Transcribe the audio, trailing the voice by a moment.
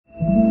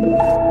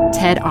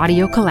TED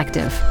Audio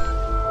Collective.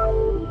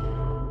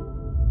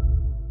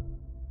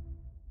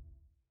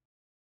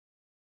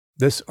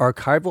 This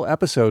archival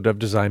episode of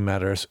Design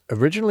Matters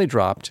originally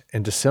dropped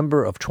in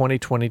December of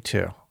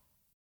 2022.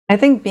 I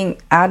think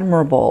being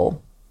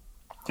admirable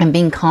and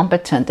being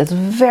competent is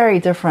very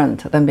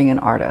different than being an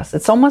artist.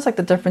 It's almost like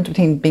the difference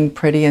between being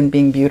pretty and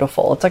being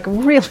beautiful. It's like a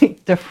really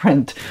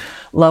different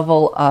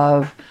level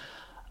of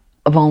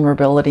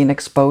vulnerability and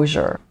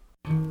exposure.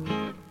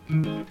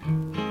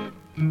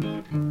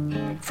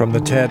 From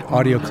the TED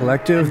Audio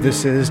Collective,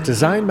 this is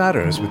Design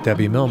Matters with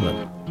Debbie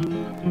Millman.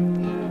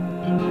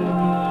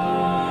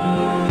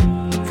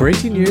 For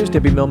 18 years,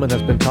 Debbie Millman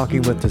has been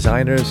talking with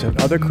designers and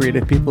other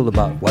creative people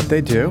about what they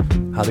do,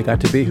 how they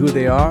got to be who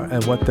they are,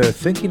 and what they're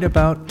thinking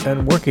about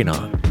and working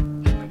on.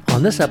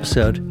 On this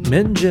episode,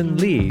 Jin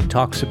Lee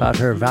talks about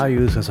her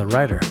values as a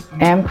writer.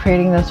 I am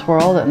creating this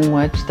world in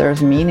which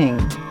there's meaning.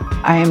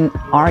 I am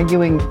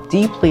arguing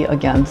deeply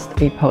against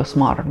a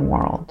postmodern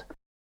world.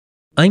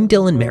 I'm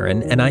Dylan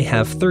Marin, and I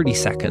have 30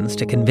 seconds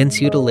to convince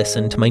you to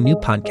listen to my new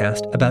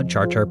podcast about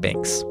Jar Jar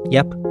Binks.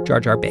 Yep, Jar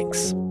Jar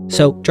Binks.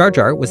 So, Jar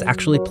Jar was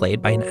actually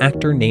played by an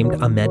actor named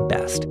Ahmed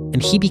Best,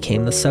 and he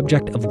became the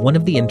subject of one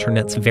of the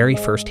internet's very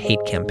first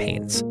hate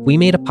campaigns. We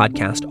made a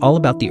podcast all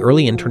about the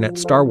early internet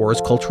Star Wars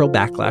cultural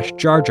backlash,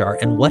 Jar Jar,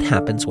 and what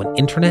happens when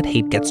internet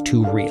hate gets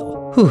too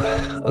real. Whew,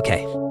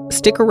 okay.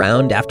 Stick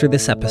around after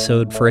this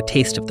episode for a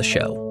taste of the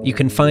show. You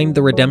can find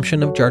The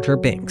Redemption of Jar Jar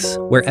Binks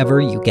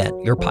wherever you get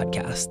your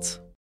podcasts.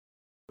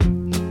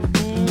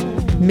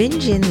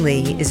 Jin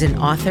Lee is an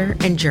author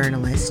and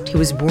journalist who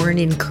was born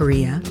in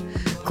Korea,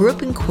 grew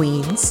up in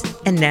Queens,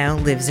 and now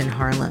lives in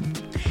Harlem.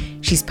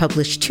 She's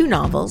published 2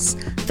 novels.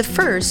 The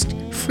first,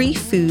 Free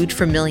Food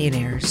for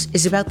Millionaires,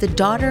 is about the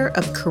daughter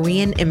of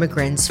Korean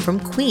immigrants from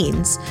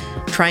Queens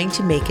trying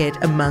to make it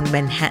among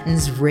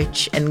Manhattan's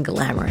rich and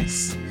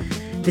glamorous.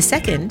 The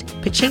second,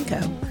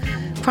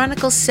 Pachinko,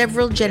 chronicles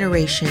several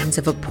generations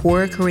of a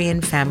poor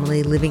Korean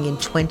family living in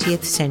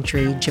 20th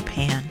century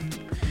Japan.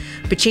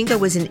 Pachinko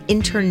was an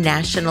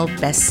international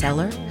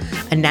bestseller,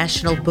 a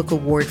National Book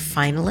Award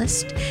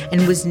finalist,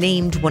 and was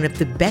named one of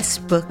the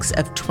best books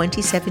of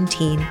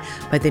 2017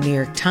 by the New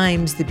York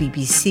Times, the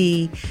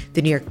BBC,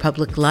 the New York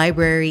Public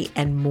Library,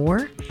 and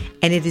more,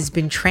 and it has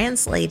been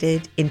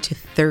translated into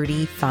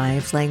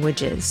 35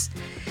 languages.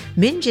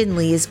 Jin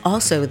Lee is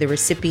also the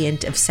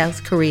recipient of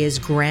South Korea's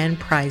Grand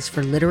Prize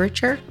for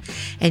Literature,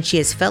 and she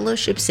has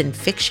fellowships in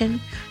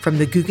fiction from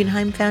the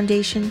Guggenheim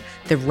Foundation,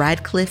 the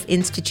Radcliffe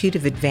Institute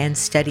of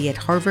Advanced Study at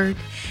Harvard,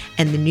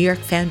 and the New York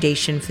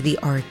Foundation for the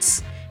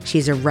Arts. She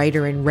is a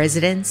writer in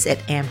residence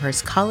at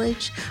Amherst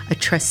College, a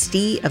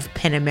trustee of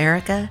PEN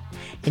America,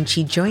 and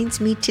she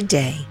joins me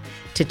today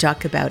to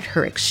talk about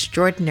her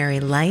extraordinary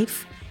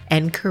life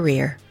and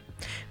career.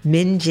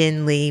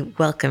 Jin Lee,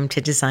 welcome to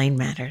Design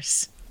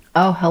Matters.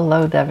 Oh,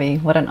 hello, Debbie.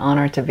 What an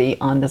honor to be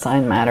on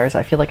Design Matters.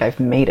 I feel like I've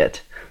made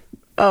it.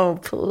 Oh,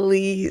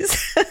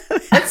 please.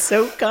 That's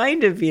so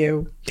kind of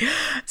you.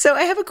 So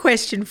I have a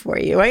question for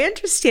you. I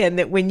understand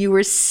that when you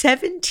were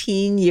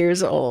 17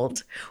 years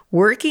old,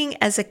 working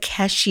as a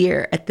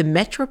cashier at the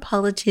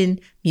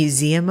Metropolitan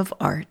Museum of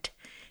Art,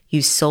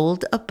 you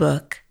sold a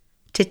book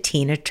to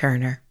Tina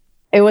Turner.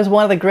 It was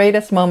one of the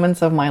greatest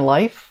moments of my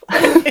life.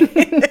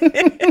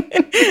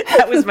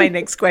 That was my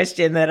next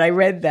question, that I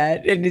read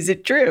that. And is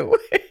it true?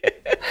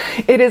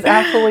 It is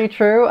absolutely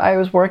true. I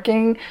was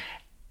working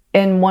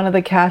in one of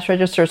the cash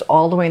registers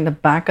all the way in the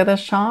back of the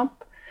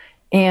shop.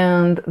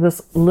 And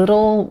this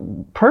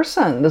little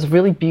person, this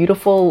really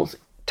beautiful,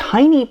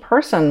 tiny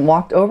person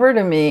walked over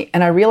to me.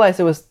 And I realized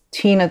it was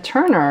Tina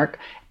Turner.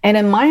 And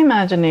in my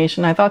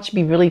imagination, I thought she'd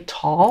be really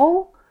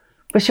tall,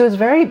 but she was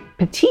very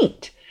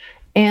petite.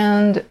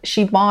 And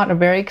she bought a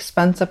very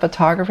expensive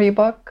photography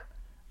book,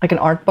 like an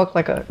art book,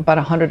 like about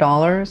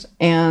 $100.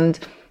 And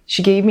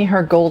she gave me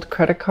her gold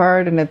credit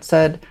card, and it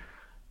said,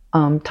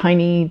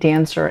 Tiny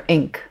Dancer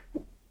Inc.,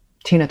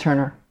 Tina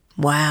Turner.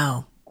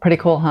 Wow. Pretty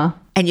cool, huh?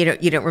 And you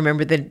don't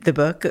remember the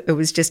book? It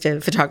was just a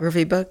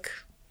photography book?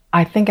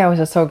 I think I was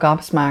just so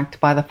gobsmacked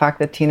by the fact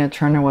that Tina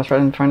Turner was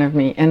right in front of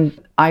me.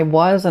 And I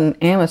was and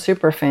am a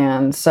super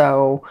fan,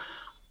 so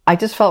I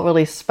just felt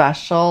really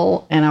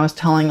special. And I was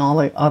telling all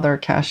the other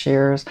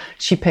cashiers,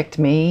 she picked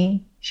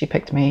me.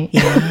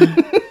 Yeah.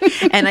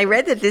 And I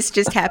read that this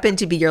just happened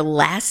to be your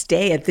last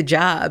day at the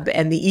job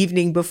and the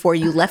evening before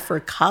you left for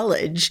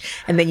college.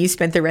 And then you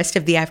spent the rest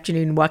of the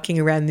afternoon walking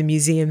around the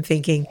museum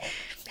thinking,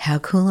 how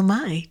cool am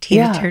I?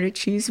 Tina Turner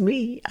choose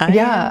me. I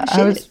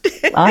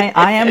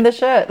am the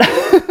shit.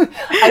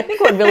 I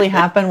think what really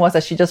happened was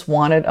that she just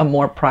wanted a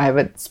more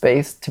private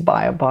space to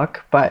buy a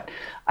book, but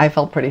I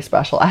felt pretty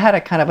special. I had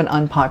a kind of an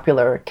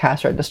unpopular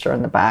cash register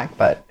in the back,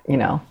 but you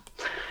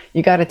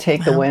got to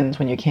take the wins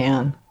when you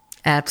can.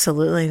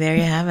 Absolutely. There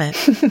you have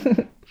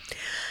it.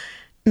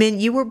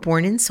 Min, you were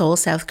born in Seoul,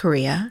 South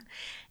Korea,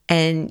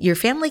 and your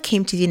family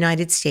came to the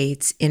United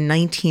States in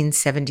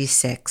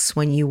 1976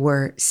 when you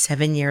were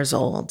 7 years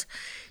old.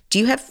 Do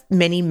you have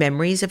many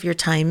memories of your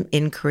time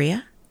in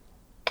Korea?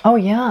 Oh,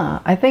 yeah.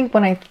 I think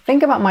when I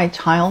think about my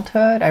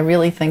childhood, I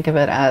really think of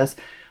it as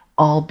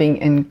all being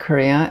in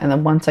Korea. And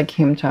then once I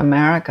came to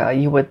America,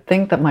 you would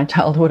think that my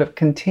childhood would have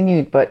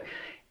continued, but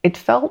it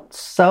felt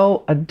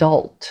so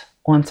adult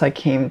once I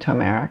came to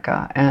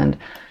America. And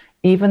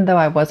even though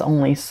I was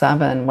only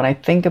 7, when I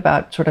think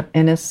about sort of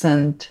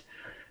innocent,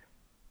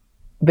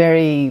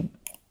 very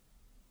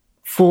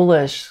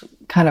foolish,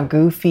 kind of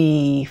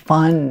goofy,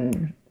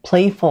 fun,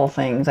 playful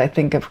things, I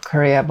think of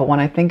Korea. But when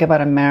I think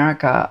about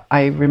America,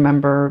 I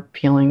remember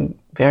feeling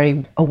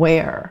very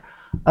aware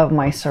of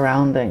my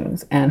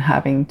surroundings and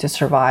having to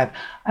survive.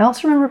 I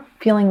also remember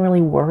feeling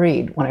really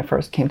worried when I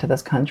first came to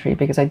this country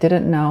because I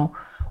didn't know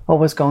what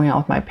was going on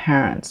with my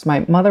parents.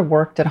 My mother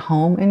worked at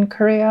home in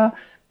Korea,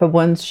 but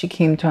once she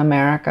came to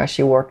America,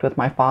 she worked with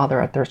my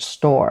father at their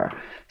store.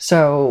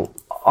 So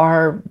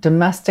our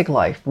domestic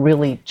life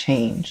really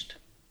changed.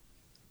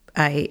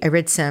 I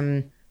read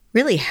some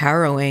really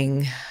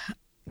harrowing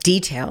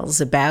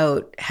details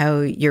about how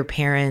your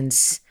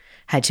parents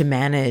had to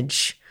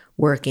manage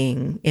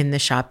working in the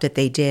shop that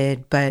they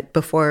did. But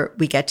before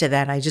we get to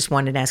that, I just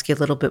wanted to ask you a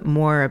little bit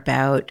more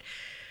about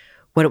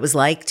what it was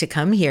like to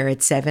come here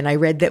at 7. I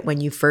read that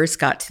when you first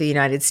got to the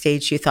United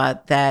States, you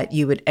thought that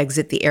you would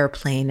exit the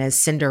airplane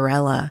as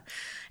Cinderella,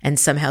 and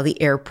somehow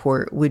the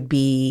airport would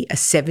be a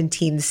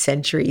 17th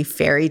century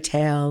fairy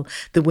tale.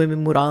 The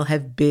women would all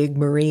have big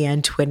Marie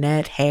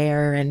Antoinette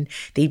hair, and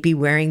they'd be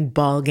wearing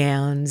ball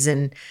gowns,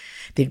 and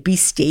there'd be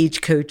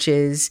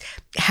stagecoaches.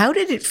 How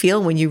did it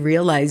feel when you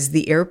realized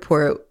the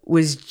airport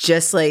was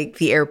just like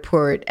the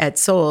airport at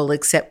Seoul,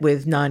 except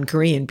with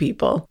non-Korean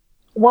people?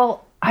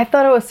 Well, I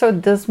thought it was so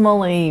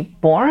dismally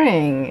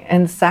boring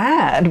and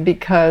sad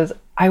because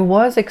I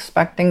was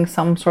expecting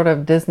some sort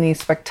of Disney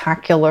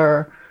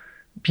spectacular,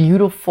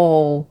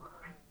 beautiful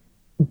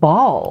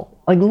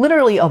ball, like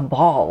literally a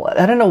ball.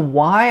 I don't know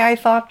why I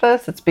thought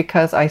this. It's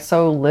because I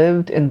so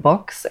lived in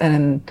books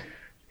and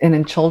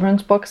in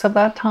children's books of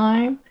that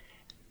time.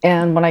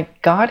 And when I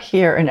got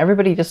here and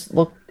everybody just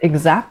looked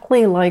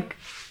exactly like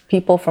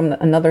people from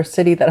another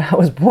city that I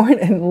was born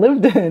and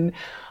lived in,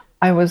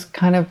 I was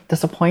kind of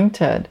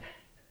disappointed.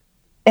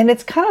 And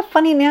it's kind of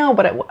funny now,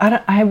 but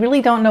I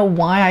really don't know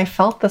why I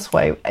felt this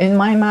way. In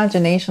my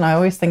imagination, I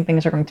always think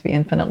things are going to be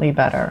infinitely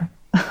better.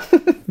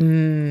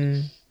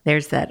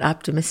 There's that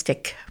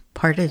optimistic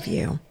part of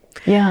you.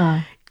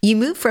 Yeah. You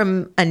moved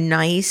from a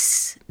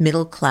nice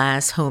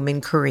middle-class home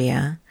in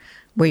Korea,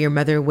 where your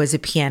mother was a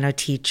piano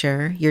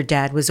teacher, your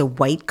dad was a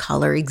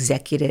white-collar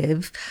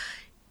executive,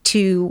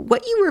 to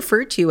what you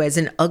refer to as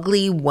an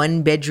ugly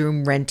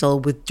one-bedroom rental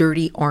with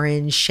dirty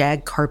orange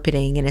shag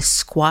carpeting in a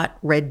squat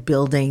red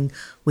building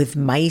with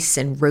mice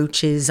and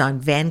roaches on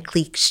Van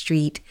Cleek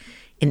Street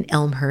in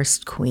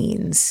Elmhurst,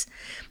 Queens.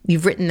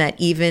 You've written that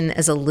even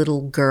as a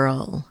little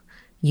girl,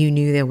 you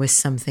knew there was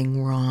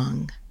something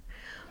wrong.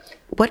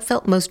 What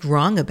felt most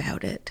wrong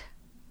about it?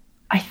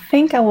 I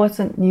think I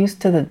wasn't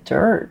used to the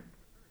dirt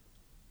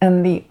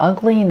and the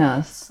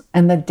ugliness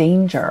and the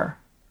danger.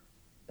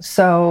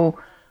 So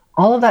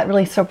all of that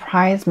really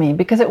surprised me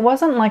because it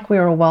wasn't like we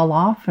were well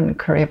off in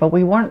Korea, but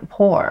we weren't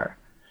poor.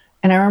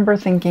 And I remember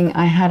thinking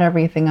I had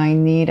everything I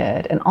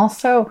needed. And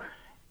also,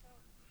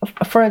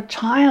 for a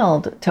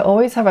child to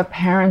always have a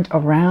parent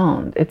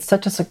around, it's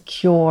such a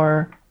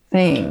secure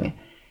thing.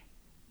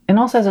 And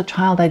also as a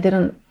child, I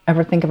didn't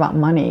ever think about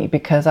money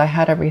because I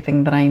had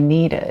everything that I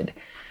needed.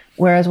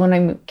 Whereas when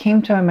I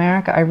came to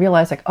America, I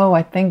realized like, oh,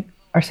 I think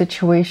our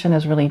situation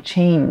has really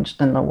changed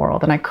in the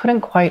world. And I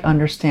couldn't quite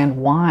understand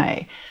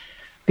why.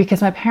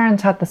 Because my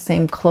parents had the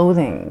same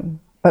clothing,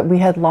 but we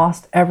had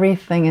lost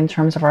everything in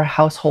terms of our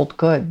household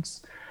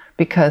goods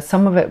because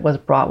some of it was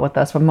brought with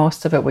us, but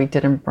most of it we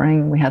didn't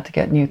bring. We had to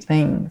get new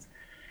things.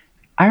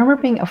 I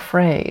remember being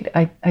afraid.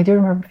 I do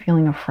remember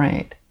feeling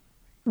afraid.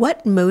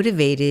 What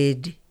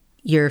motivated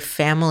your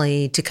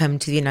family to come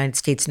to the United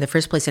States in the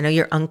first place? I know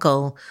your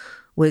uncle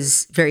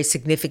was very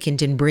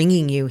significant in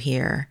bringing you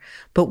here,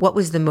 but what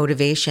was the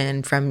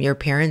motivation from your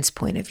parents'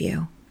 point of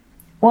view?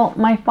 Well,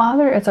 my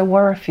father is a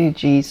war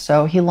refugee,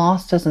 so he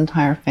lost his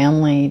entire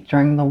family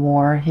during the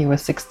war. He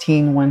was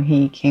 16 when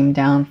he came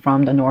down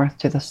from the north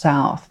to the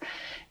south.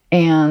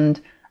 And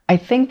I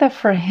think that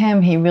for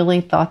him, he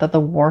really thought that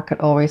the war could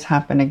always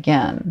happen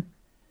again.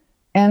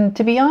 And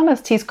to be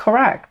honest, he's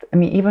correct. I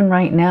mean, even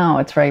right now,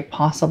 it's very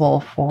possible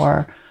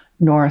for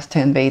North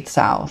to invade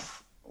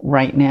South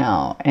right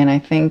now. And I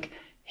think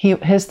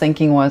his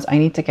thinking was, I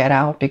need to get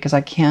out because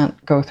I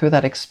can't go through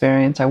that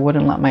experience. I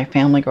wouldn't let my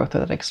family go through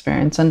that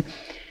experience. And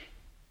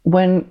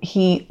when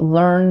he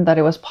learned that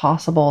it was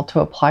possible to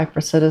apply for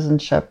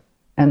citizenship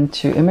and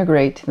to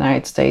immigrate to the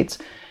United States,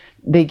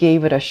 they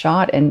gave it a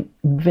shot. And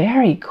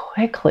very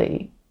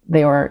quickly,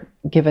 they were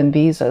given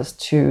visas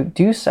to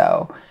do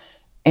so.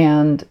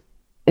 And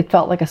it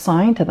felt like a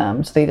sign to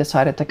them. So they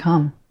decided to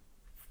come.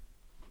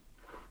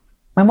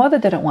 My mother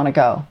didn't want to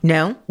go.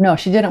 No? No,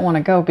 she didn't want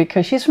to go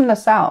because she's from the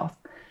South.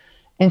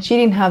 And she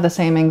didn't have the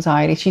same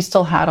anxiety. She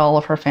still had all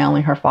of her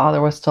family. Her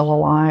father was still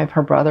alive.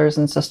 Her brothers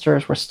and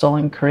sisters were still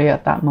in Korea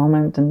at that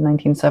moment in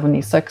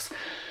 1976.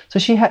 So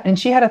she had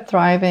a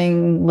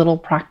thriving little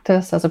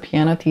practice as a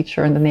piano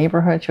teacher in the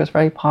neighborhood. She was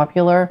very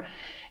popular.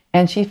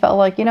 And she felt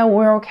like,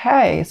 we're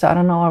okay. So I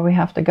don't know why we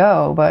have to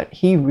go. But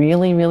he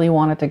really, really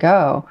wanted to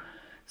go.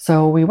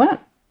 So we went.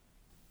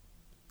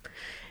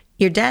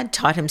 Your dad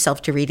taught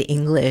himself to read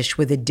English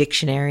with a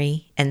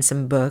dictionary and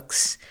some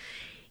books.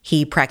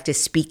 He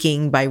practiced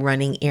speaking by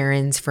running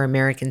errands for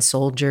American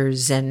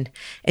soldiers. And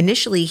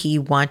initially he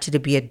wanted to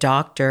be a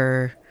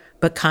doctor,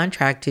 but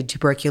contracted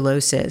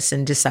tuberculosis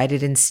and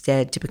decided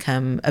instead to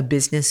become a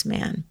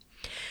businessman.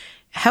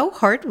 How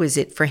hard was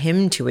it for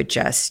him to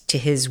adjust to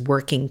his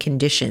working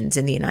conditions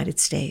in the United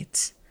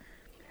States?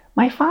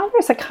 My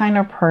father's the kind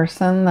of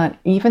person that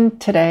even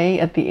today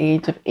at the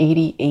age of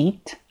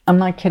 88, I'm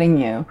not kidding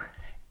you,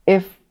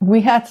 if we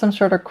had some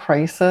sort of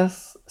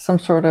crisis, some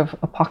sort of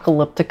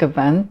apocalyptic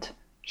event,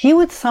 he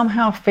would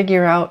somehow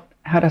figure out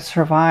how to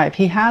survive.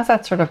 He has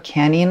that sort of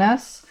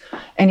canniness,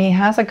 and he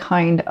has a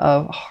kind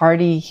of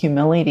hardy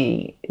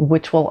humility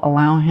which will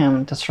allow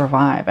him to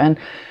survive. And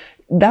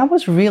that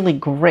was really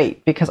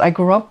great because I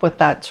grew up with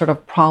that sort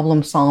of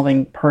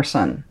problem-solving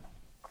person.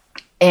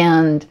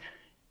 And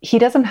he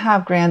doesn't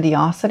have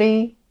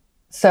grandiosity,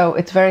 so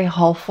it's very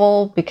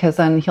helpful because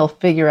then he'll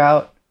figure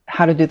out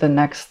how to do the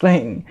next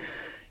thing.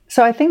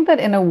 So I think that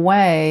in a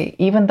way,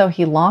 even though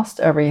he lost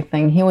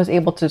everything, he was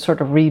able to sort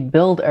of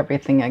rebuild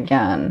everything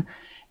again.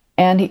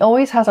 And he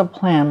always has a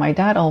plan. My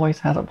dad always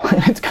has a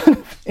plan. It's kind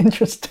of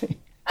interesting.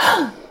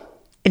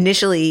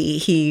 Initially,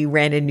 he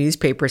ran a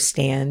newspaper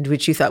stand,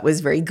 which you thought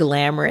was very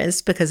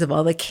glamorous because of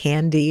all the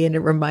candy. And it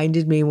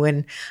reminded me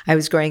when I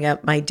was growing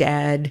up, my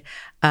dad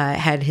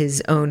had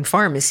his own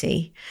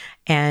pharmacy.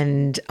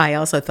 And I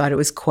also thought it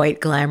was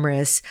quite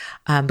glamorous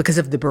because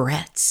of the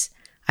barrettes.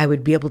 I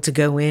would be able to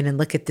go in and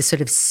look at the sort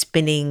of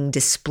spinning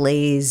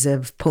displays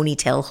of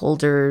ponytail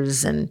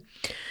holders and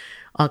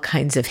all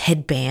kinds of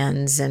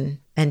headbands, and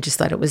just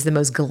thought it was the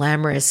most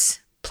glamorous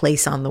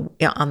place on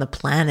the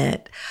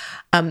planet.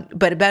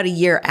 But about a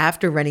year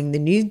after running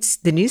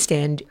the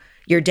newsstand,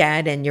 your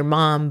dad and your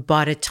mom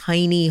bought a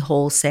tiny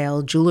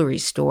wholesale jewelry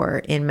store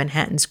in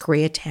Manhattan's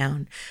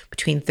Koreatown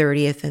between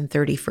 30th and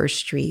 31st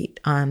Street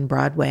on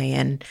Broadway.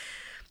 And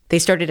they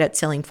started out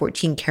selling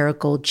 14-karat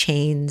gold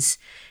chains,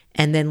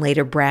 and then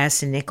later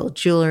brass and nickel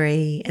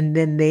jewelry. And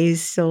then they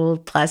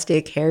sold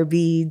plastic hair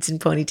beads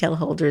and ponytail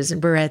holders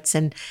and barrettes.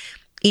 And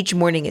each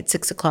morning at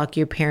 6 o'clock,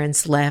 your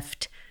parents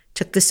left,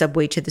 took the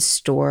subway to the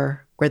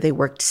store where they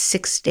worked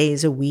 6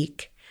 days a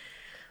week.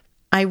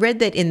 I read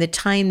that in the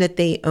time that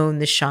they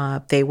owned the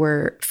shop, they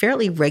were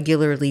fairly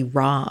regularly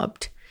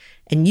robbed.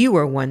 And you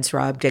were once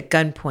robbed at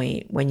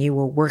gunpoint when you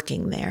were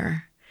working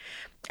there.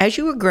 As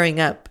you were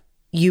growing up,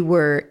 you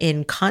were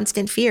in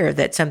constant fear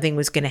that something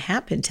was going to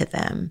happen to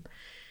them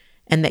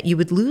and that you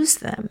would lose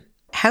them.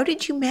 How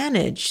did you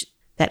manage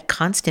that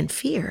constant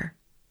fear?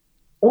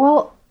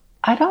 Well,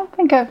 I don't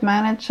think I've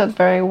managed it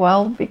very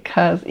well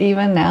because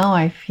even now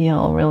I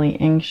feel really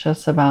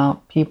anxious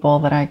about people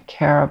that I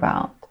care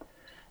about.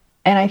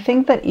 And I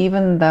think that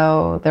even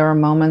though there are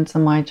moments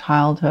in my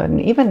childhood,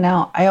 and even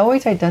now, I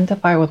always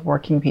identify with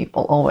working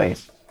people,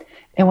 always.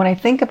 And when I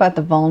think about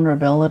the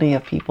vulnerability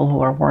of people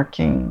who are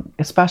working,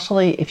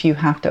 especially if you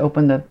have to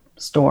open the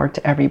store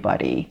to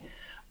everybody,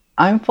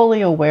 I'm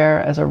fully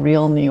aware as a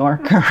real New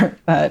Yorker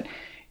that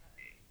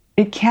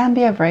it can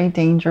be a very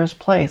dangerous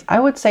place. I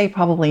would say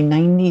probably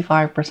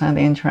 95% of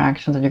the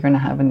interactions that you're going to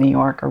have in New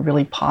York are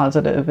really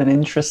positive and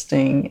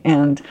interesting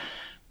and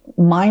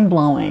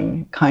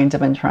mind-blowing kinds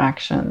of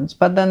interactions.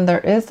 But then there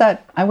is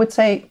that, I would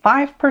say,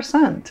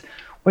 5%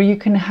 where you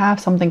can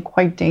have something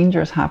quite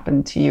dangerous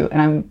happen to you.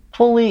 And I'm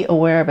fully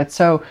aware of it.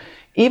 So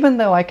even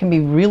though I can be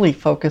really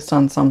focused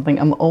on something,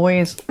 I'm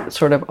always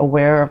sort of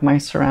aware of my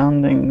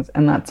surroundings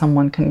and that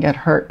someone can get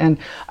hurt. And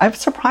I've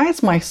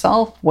surprised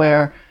myself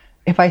where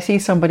if I see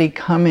somebody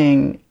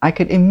coming, I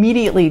could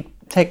immediately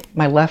take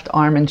my left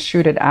arm and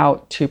shoot it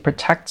out to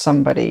protect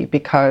somebody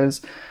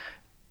because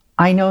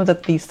I know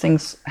that these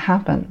things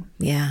happen.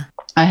 Yeah.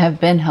 I have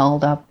been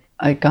held up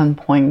at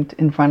gunpoint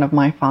in front of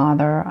my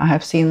father. I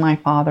have seen my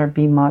father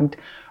be mugged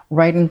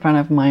right in front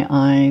of my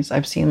eyes.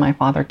 I've seen my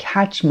father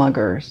catch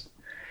muggers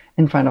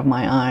in front of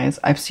my eyes.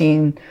 I've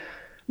seen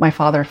my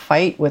father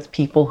fight with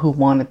people who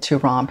wanted to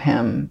rob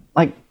him.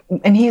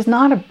 And he's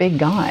not a big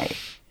guy.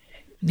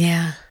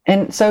 Yeah.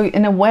 And so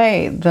in a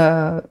way,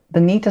 the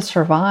need to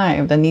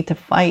survive, the need to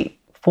fight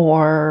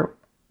for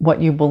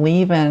what you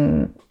believe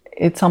in,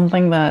 it's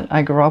something that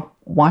I grew up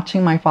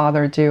watching my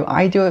father do.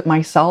 I do it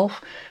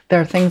myself. There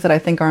are things that I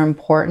think are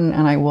important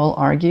and I will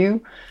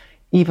argue,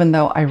 even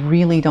though I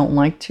really don't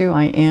like to.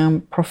 I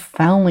am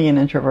profoundly an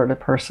introverted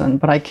person,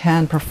 but I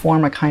can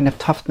perform a kind of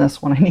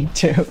toughness when I need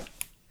to.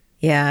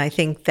 Yeah, I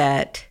think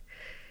that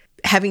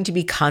having to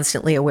be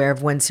constantly aware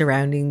of one's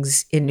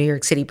surroundings in New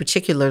York City,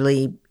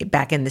 particularly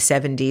back in the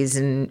 70s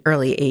and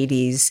early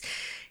 80s,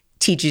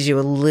 teaches you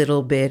a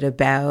little bit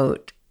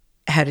about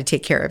how to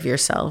take care of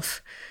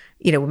yourself.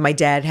 You know, when my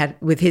dad had,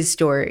 with his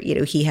store, you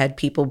know, he had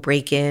people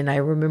break in. I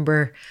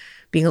remember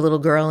being a little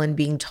girl and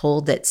being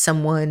told that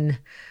someone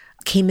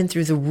came in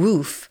through the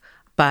roof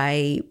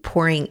by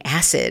pouring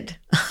acid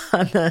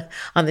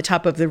on the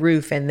top of the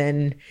roof and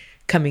then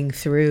coming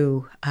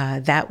through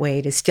that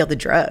way to steal the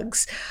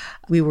drugs.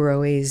 We were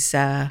always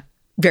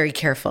very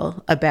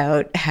careful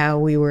about how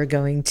we were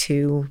going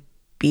to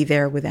be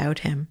there without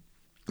him.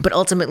 But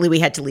ultimately, we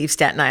had to leave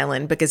Staten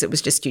Island because it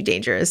was just too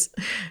dangerous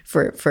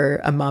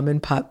for a mom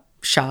and pop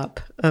shop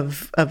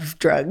of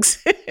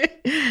drugs.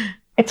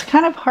 It's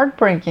kind of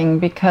heartbreaking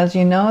because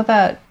you know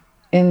that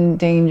in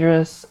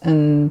dangerous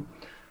and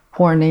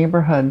poor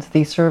neighborhoods,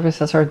 these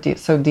services are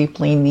so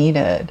deeply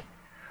needed.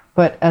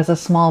 But as a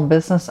small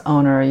business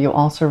owner, you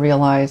also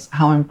realize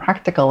how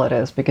impractical it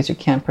is because you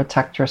can't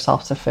protect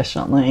yourself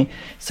sufficiently.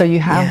 So you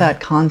have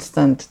that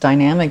constant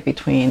dynamic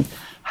between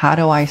how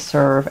do I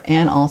serve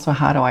and also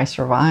how do I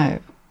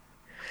survive?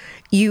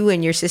 You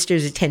and your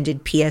sisters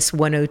attended PS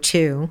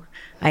 102.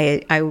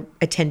 I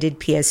attended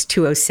PS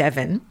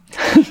 207.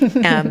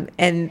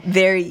 And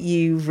there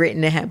you've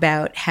written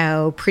about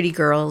how pretty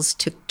girls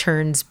took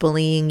turns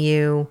bullying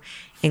you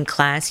in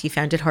class. You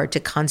found it hard to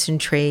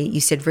concentrate.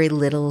 You said very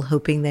little,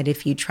 hoping that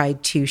if you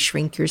tried to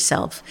shrink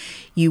yourself,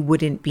 you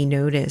wouldn't be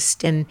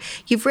noticed. And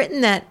you've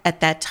written that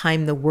at that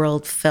time, the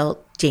world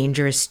felt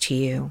dangerous to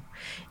you.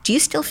 Do you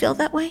still feel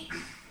that way?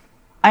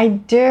 I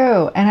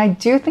do. And I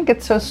do think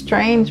it's so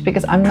strange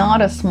because I'm not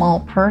a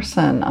small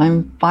person.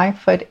 I'm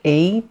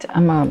 5'8".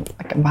 I'm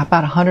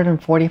about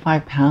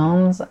 145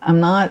 pounds. I'm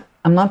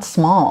not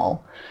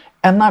small.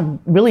 I'm not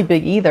really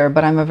big either,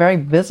 but I'm a very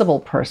visible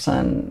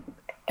person.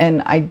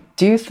 And I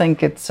do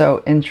think it's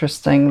so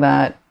interesting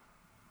that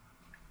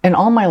in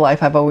all my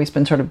life, I've always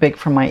been sort of big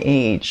for my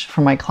age,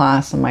 for my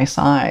class and my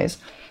size.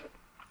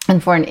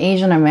 And for an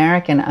Asian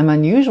American, I'm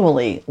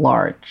unusually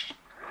large.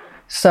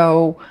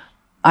 So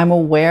I'm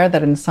aware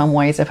that in some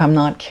ways, if I'm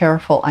not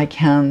careful, I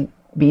can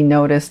be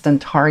noticed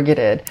and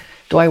targeted.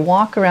 Do I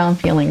walk around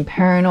feeling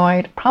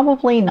paranoid?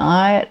 Probably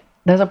not.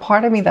 There's a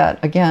part of me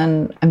that,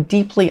 again, I'm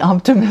deeply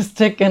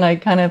optimistic and I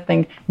kind of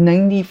think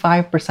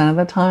 95% of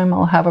the time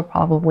I'll have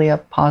probably a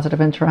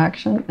positive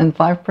interaction, and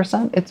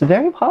 5%, it's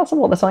very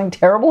possible that something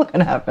terrible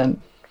can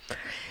happen.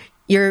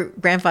 Your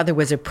grandfather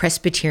was a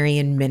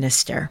Presbyterian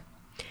minister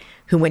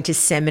who went to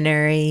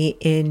seminary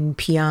in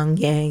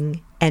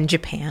Pyongyang and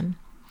Japan.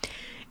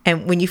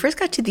 And when you first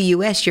got to the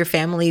U.S., your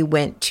family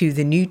went to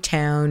the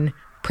Newtown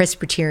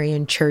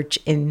Presbyterian Church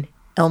in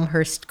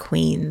Elmhurst,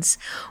 Queens.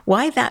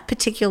 Why that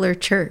particular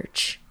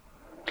church?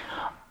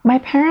 My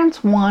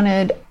parents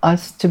wanted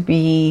us to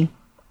be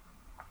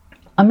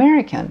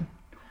American,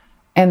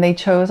 and they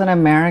chose an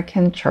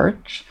American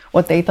church,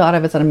 what they thought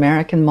of as an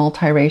American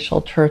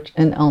multiracial church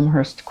in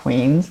Elmhurst,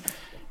 Queens.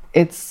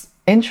 It's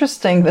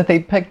interesting that they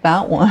picked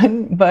that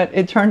one, but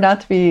it turned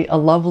out to be a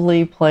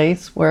lovely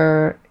place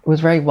where it was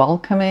very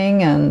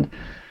welcoming, and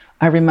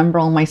I remember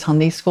all my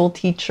Sunday school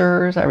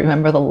teachers. I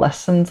remember the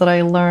lessons that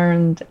I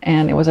learned,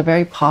 and it was a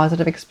very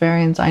positive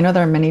experience. I know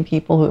there are many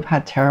people who've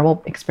had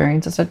terrible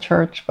experiences at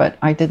church, but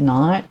I did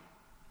not.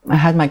 I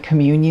had my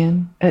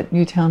communion at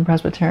Newtown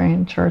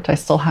Presbyterian Church. I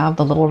still have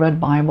the little red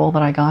Bible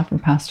that I got from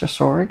Pastor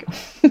Sorg.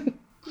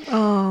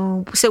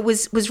 Oh, so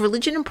was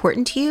religion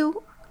important to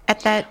you at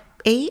that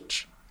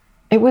age?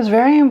 It was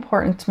very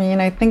important to me,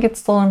 and I think it's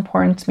still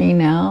important to me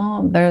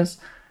now.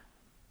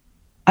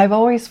 I've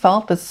always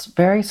felt this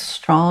very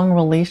strong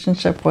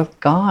relationship with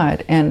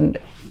God, and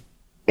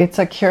it's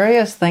a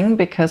curious thing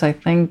because I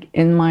think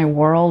in my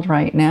world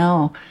right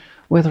now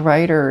with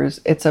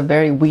writers, it's a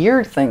very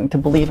weird thing to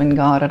believe in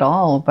God at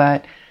all,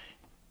 but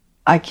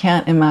I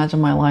can't imagine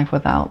my life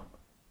without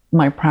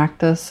my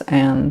practice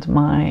and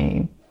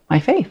my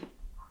faith.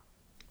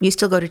 You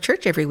still go to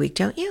church every week,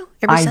 don't you?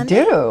 Every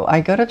Sunday? I do. I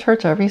go to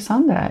church every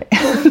Sunday,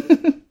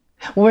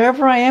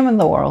 wherever I am in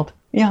the world.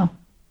 Yeah.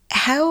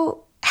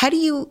 How do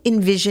you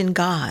envision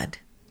God?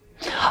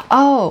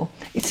 Oh,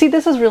 see,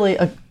 this is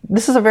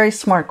a very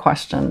smart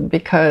question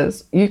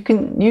because you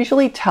can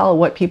usually tell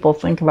what people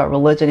think about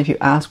religion if you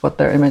ask what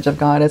their image of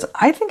God is.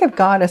 I think of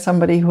God as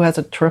somebody who has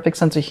a terrific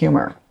sense of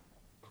humor.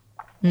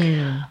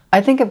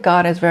 I think of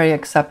God as very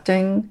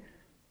accepting,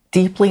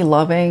 deeply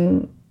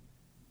loving,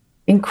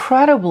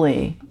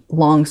 incredibly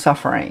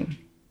long-suffering.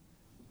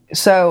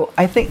 So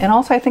I think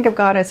of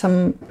God as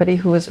somebody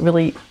who is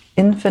really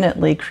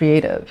infinitely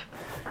creative.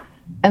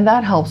 And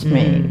that helps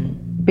me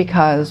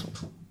because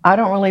I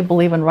don't really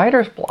believe in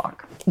writer's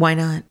block. Why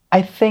not?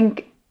 I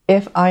think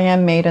if I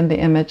am made in the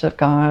image of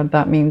God,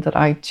 that means that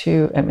I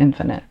too am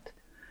infinite.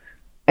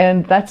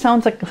 And that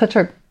sounds like such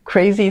a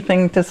crazy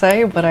thing to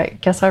say, but I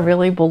guess I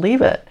really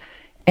believe it.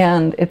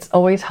 And it's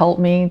always helped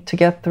me to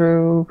get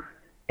through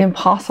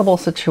impossible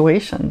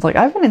situations. Like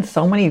I've been in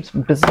so many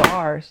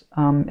bizarre,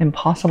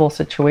 impossible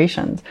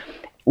situations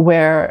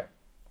where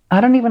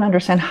I don't even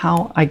understand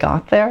how I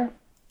got there.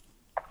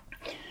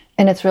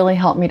 And it's really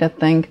helped me to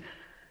think,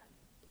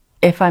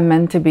 if I'm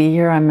meant to be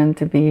here, I'm meant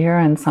to be here,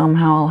 and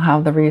somehow I'll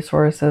have the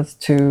resources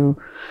to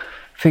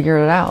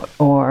figure it out,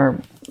 or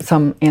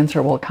some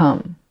answer will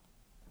come.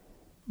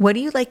 What do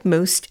you like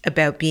most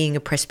about being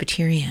a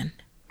Presbyterian?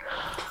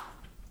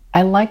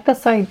 I like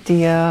this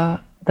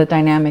idea, the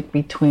dynamic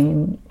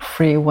between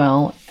free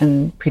will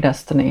and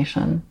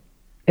predestination.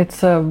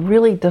 It's a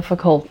really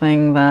difficult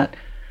thing that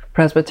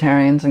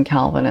Presbyterians and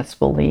Calvinists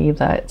believe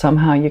that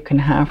somehow you can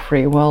have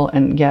free will,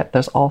 and yet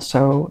there's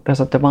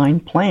a divine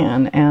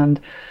plan, and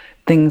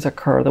things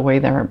occur the way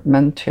they're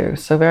meant to.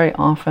 So very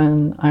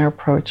often I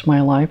approach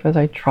my life as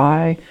I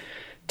try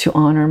to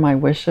honor my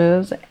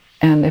wishes,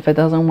 and if it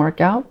doesn't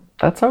work out,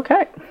 that's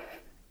okay.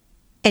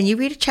 And you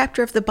read a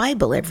chapter of the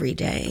Bible every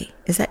day.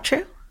 Is that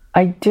true?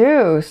 I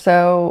do.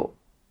 So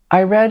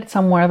I read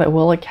somewhere that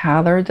Willa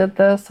Cather did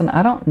this, and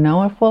I don't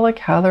know if Willa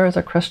Cather is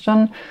a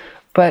Christian,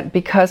 but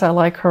because I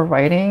like her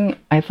writing,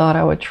 I thought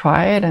I would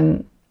try it.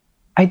 And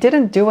I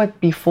didn't do it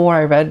before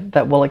I read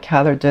that Willa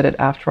Cather did it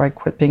after I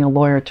quit being a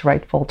lawyer to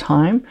write full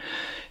time.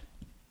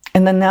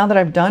 And then now that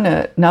I've done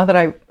it, now that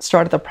I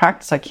started the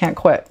practice, I can't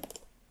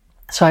quit.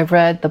 So I've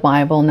read the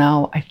Bible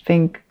now, I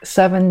think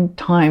 7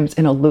 times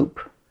in a loop,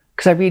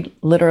 because I read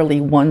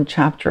literally 1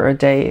 chapter a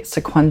day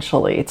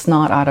sequentially. It's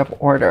not out of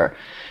order.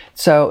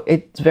 So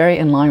it's very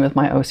in line with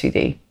my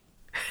OCD.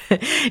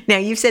 Now,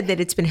 you've said that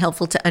it's been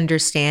helpful to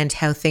understand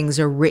how things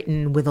are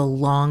written with a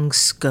long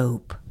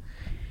scope.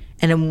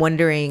 And I'm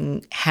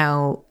wondering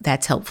how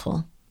that's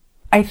helpful.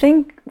 I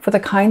think for the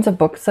kinds of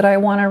books that I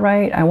want to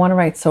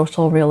write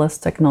social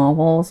realistic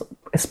novels,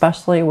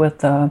 especially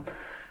with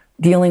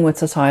dealing with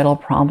societal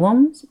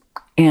problems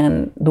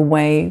and the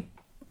way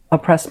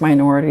oppressed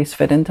minorities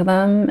fit into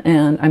them.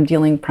 And I'm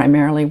dealing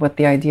primarily with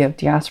the idea of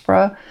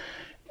diaspora.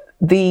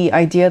 The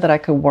idea that I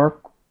could work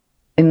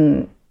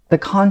in the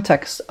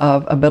context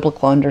of a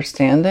biblical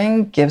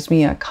understanding gives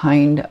me a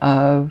kind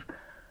of,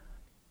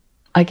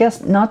 I guess,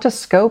 not just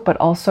scope, but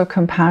also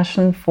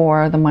compassion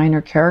for the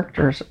minor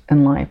characters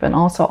in life, and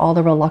also all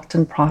the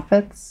reluctant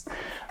prophets,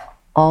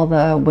 all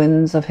the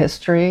winds of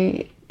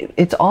history.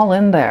 It's all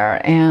in there.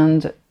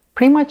 And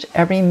pretty much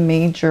every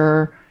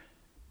major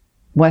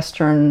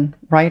Western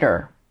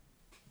writer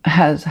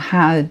has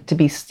had to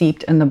be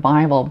steeped in the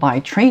Bible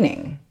by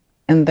training.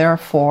 And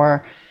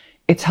therefore,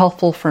 it's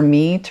helpful for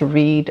me to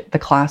read the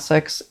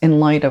classics in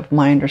light of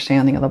my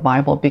understanding of the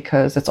Bible,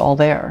 because it's all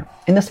there.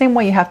 In the same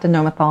way you have to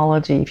know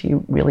mythology if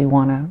you really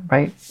want to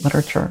write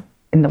literature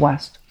in the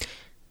West.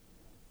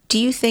 Do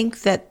you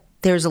think that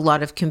there's a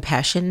lot of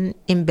compassion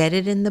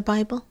embedded in the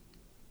Bible?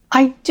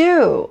 I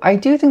do. I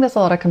do think there's a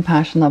lot of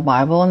compassion in the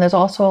Bible, and there's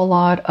also a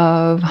lot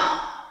of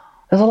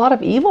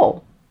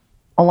evil.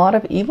 A lot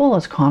of evil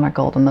is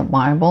chronicled in the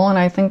Bible, and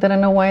I think that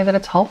in a way that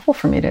it's helpful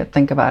for me to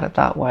think about it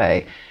that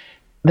way.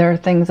 There are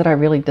things that I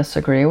really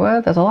disagree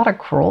with. There's a lot of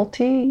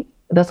cruelty.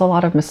 There's a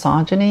lot of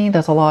misogyny.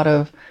 There's a lot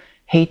of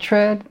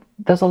hatred.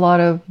 There's a lot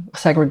of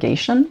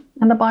segregation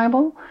in the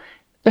Bible.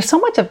 There's so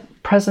much of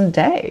present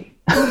day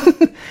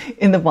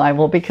in the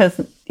Bible, because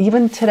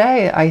even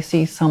today I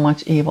see so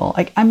much evil.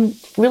 Like, I'm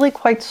really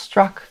quite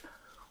struck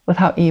with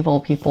how evil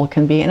people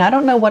can be. And I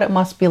don't know what it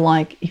must be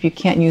like if you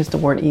can't use the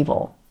word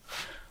evil.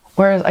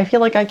 Whereas I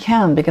feel like I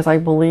can, because I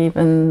believe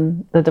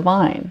in the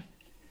divine.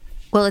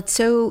 Well, it's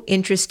so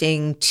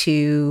interesting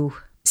to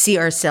see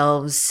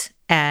ourselves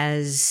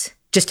as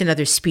just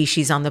another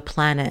species on the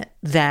planet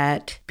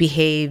that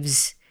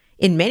behaves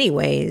in many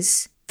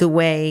ways the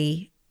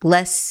way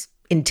less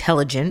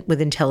intelligent, with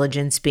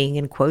intelligence being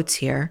in quotes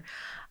here,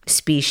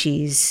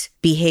 species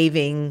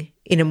behaving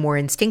in a more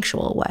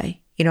instinctual way.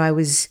 You know, I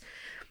was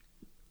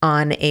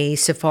on a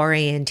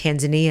safari in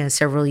Tanzania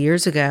several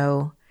years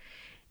ago.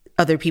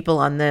 Other people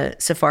on the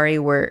safari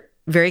were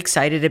very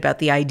excited about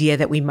the idea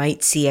that we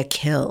might see a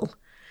kill.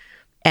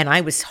 And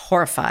I was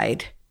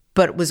horrified,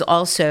 but was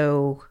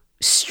also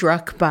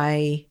struck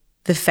by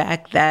the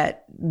fact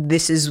that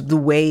this is the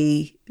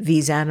way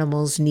these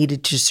animals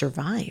needed to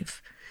survive.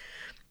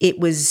 It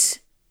was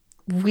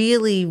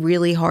really,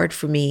 really hard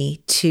for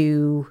me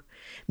to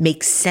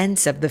make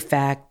sense of the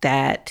fact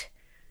that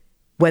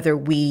whether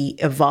we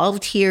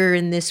evolved here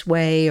in this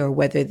way or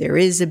whether there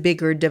is a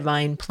bigger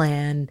divine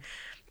plan,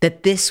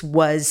 that this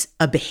was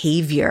a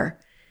behavior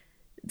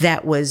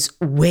that was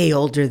way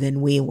older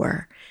than we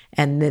were.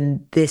 And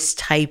then this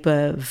type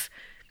of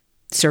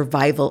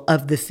survival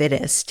of the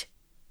fittest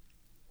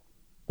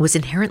was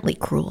inherently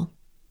cruel.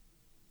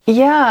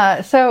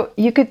 Yeah, so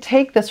you could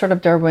take this sort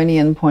of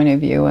Darwinian point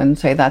of view and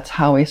say that's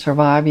how we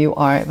survive. You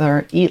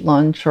either eat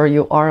lunch or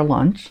you are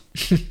lunch,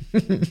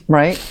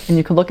 right? And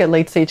you could look at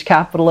late stage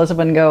capitalism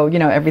and go, you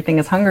know, everything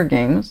is Hunger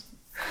Games.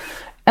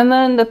 And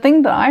then the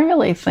thing that I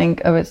really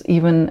think of is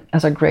even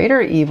as a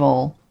greater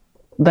evil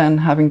than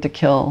having to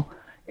kill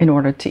in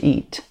order to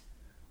eat,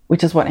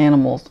 which is what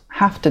animals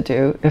have to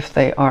do if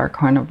they are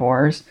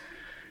carnivores,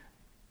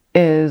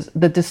 is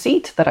the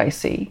deceit that I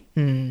see,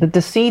 the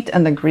deceit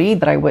and the greed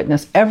that I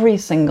witness every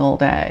single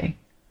day,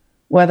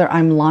 whether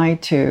I'm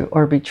lied to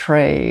or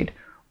betrayed,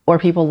 or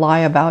people lie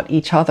about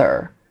each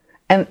other.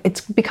 And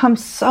it's become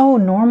so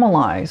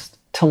normalized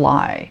to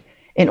lie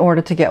in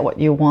order to get what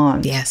you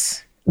want.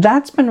 Yes.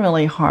 That's been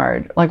really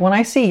hard. Like when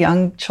I see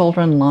young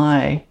children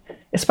lie,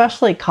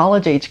 especially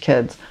college-age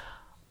kids,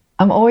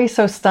 I'm always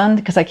so stunned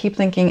because I keep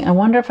thinking, I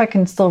wonder if I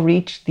can still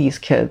reach these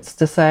kids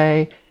to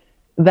say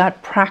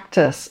that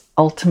practice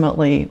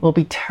ultimately will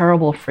be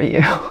terrible for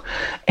you.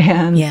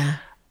 And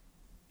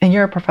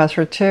you're a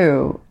professor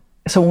too.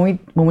 So when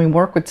we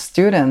work with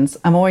students,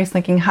 I'm always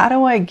thinking, how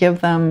do I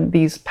give them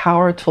these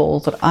power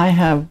tools that I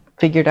have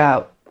figured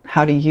out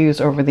how to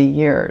use over the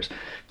years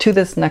to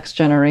this next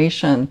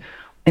generation?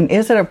 And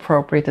is it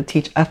appropriate to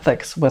teach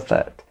ethics with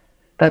it?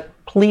 That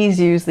please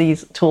use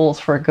these tools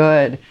for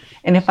good.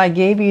 And if I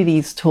gave you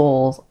these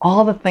tools,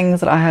 all the things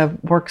that I have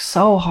worked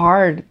so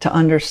hard to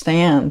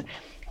understand,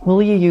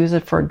 will you use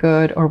it for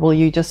good, or will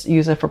you just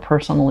use it for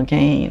personal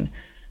gain?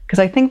 Because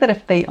I think that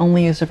if they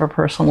only use it for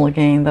personal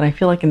gain, that I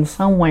feel like in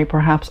some way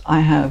perhaps I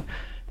have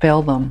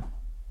failed them.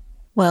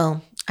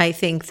 Well, I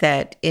think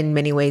that in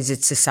many ways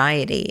it's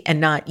society,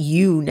 and not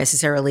you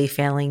necessarily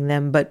failing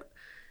them, but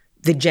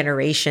the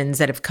generations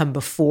that have come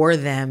before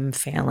them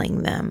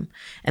failing them.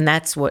 And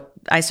that's what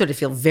I sort of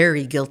feel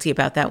very guilty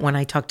about, that when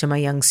I talk to my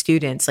young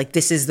students, like,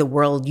 this is the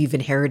world you've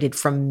inherited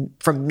from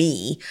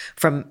me,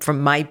 from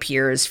my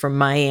peers, from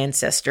my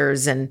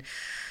ancestors. And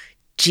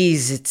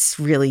geez, it's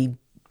really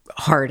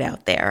hard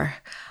out there.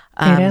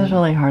 It is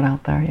really hard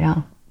out there,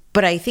 yeah.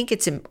 But I think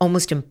it's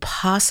almost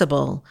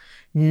impossible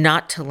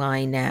not to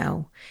lie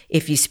now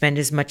if you spend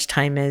as much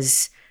time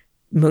as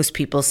most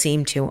people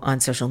seem to on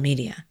social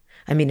media.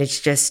 I mean, it's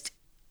just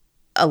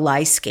a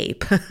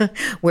liescape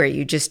where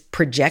you're just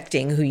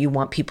projecting who you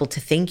want people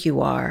to think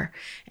you are.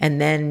 And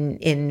then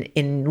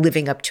in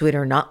living up to it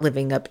or not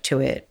living up to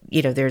it,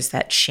 there's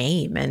that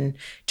shame and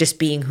just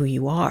being who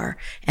you are.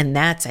 And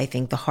that's, I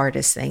think, the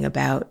hardest thing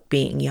about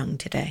being young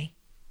today.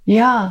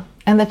 Yeah.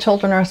 And the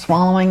children are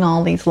swallowing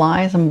all these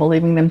lies and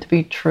believing them to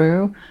be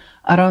true.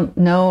 I don't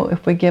know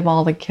if we give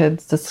all the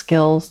kids the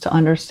skills to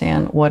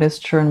understand what is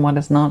true and what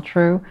is not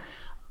true.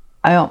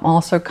 I am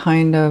also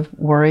kind of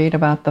worried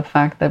about the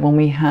fact that when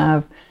we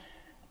have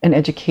an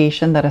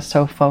education that is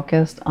so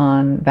focused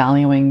on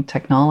valuing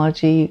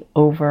technology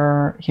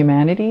over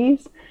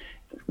humanities,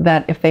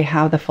 that if they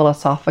have the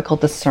philosophical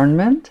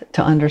discernment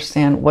to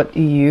understand what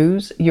you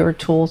use your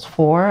tools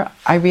for.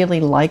 I really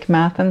like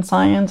math and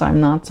science. I'm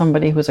not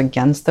somebody who's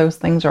against those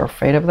things or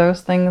afraid of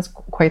those things.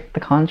 Quite the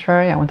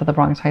contrary. I went to the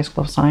Bronx High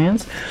School of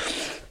Science.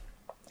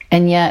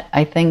 And yet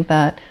I think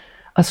that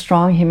a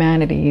strong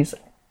humanities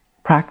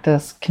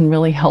practice can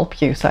really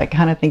help you. So I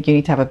kind of think you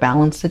need to have a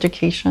balanced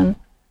education.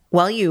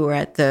 While you were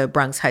at the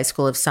Bronx High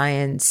School of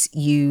Science,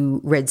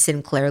 you read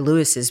Sinclair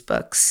Lewis's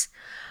books,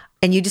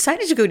 and you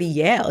decided to go to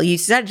Yale. You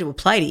decided to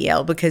apply to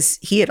Yale because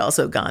he had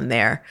also gone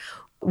there.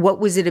 What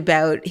was it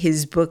about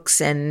his books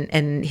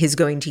and his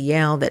going to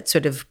Yale that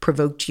sort of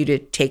provoked you to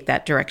take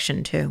that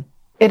direction too?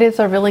 It is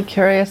a really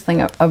curious thing.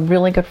 A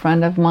really good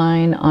friend of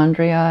mine,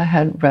 Andrea,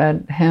 had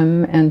read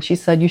him, and she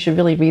said, you should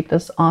really read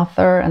this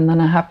author. And then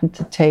I happened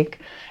to take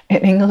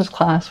an English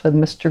class with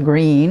Mr.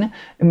 Green,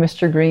 and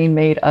Mr. Green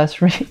made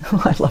us read,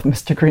 I love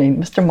Mr. Green,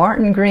 Mr.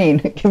 Martin Green,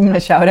 give him a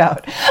shout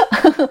out.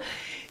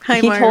 Hi,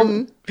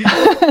 Martin.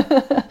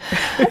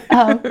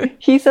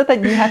 He said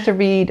that you had to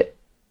read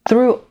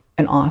through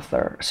an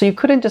author. So you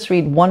couldn't just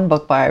read one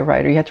book by a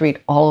writer, you had to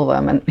read all of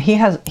them. And he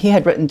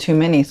had written too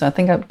many, so I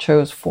think I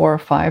chose 4 or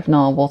 5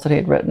 novels that he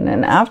had written.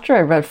 And after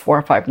I read 4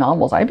 or 5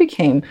 novels, I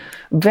became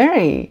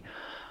very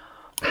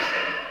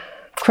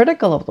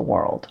critical of the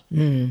world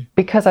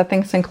because I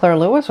think Sinclair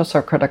Lewis was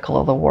so critical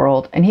of the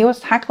world, and he was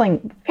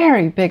tackling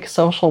very big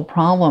social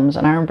problems.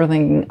 And I remember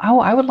thinking,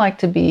 oh, I would like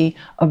to be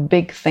a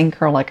big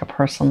thinker like a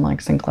person like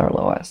Sinclair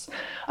Lewis.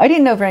 I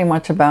didn't know very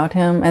much about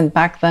him, and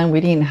back then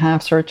we didn't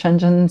have search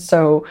engines,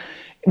 so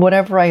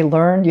whatever I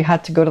learned, you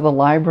had to go to the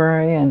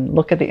library and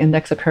look at the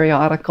index of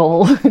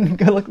periodicals and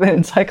go look at the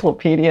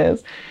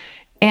encyclopedias.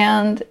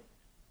 And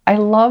I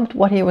loved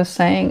what he was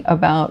saying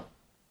about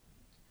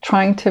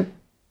trying to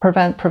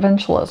prevent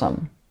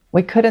provincialism.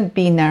 We couldn't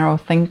be narrow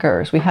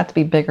thinkers. We had to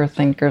be bigger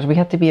thinkers. We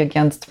had to be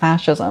against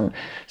fascism.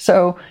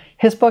 So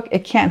his book,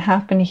 It Can't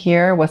Happen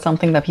Here, was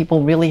something that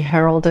people really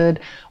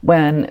heralded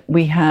when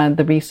we had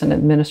the recent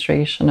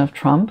administration of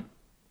Trump,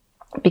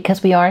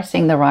 because we are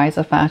seeing the rise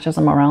of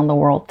fascism around the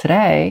world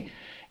today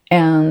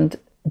and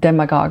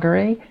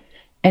demagoguery.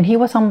 And he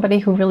was somebody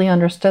who really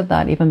understood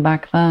that even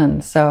back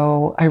then.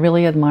 So I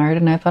really admired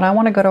it. And I thought, I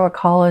want to go to a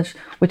college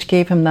which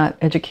gave him that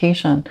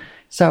education.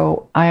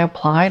 So I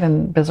applied,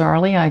 and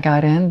bizarrely I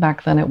got in.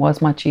 Back then it was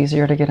much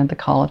easier to get into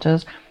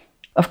colleges.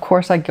 Of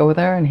course I go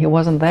there, and he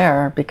wasn't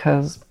there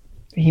because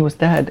he was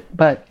dead.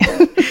 But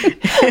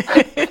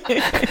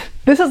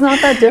this is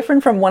not that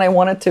different from when I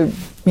wanted to,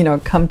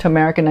 come to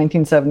America in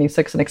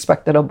 1976 and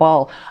expected a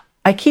ball.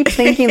 I keep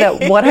thinking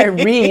that what I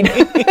read,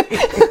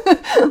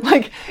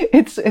 like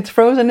it's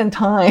frozen in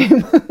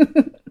time.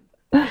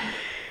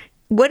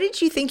 What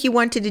did you think you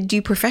wanted to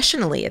do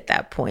professionally at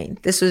that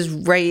point? This was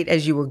right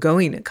as you were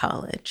going to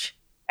college.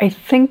 I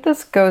think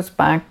this goes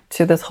back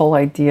to this whole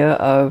idea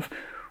of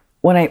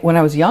when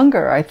I was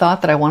younger, I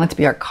thought that I wanted to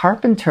be a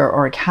carpenter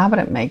or a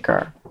cabinet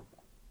maker.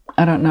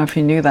 I don't know if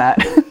you knew that.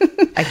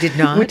 I did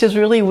not. Which is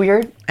really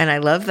weird. And I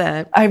love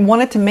that. I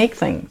wanted to make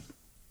things.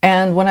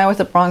 And when I was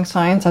at Bronx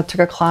Science, I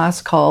took a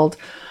class called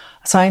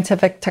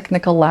Scientific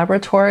Technical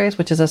Laboratories,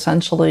 which is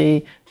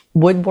essentially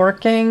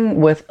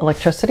woodworking with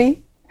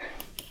electricity.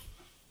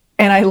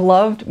 And I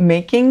loved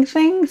making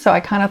things. So I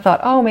kind of thought,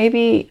 oh,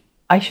 maybe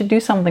I should do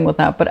something with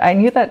that. But I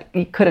knew that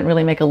you couldn't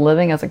really make a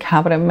living as a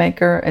cabinet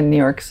maker in New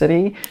York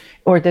City,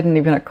 or it didn't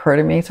even occur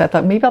to me. So I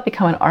thought maybe I'll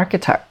become an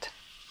architect.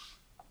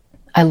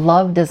 I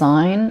love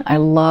design. I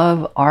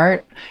love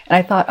art. And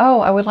I thought, oh,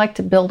 I would like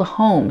to build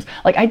homes.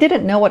 Like, I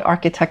didn't know what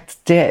architects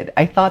did.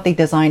 I thought they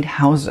designed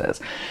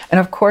houses. And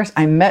of course,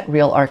 I met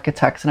real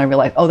architects and I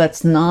realized, oh,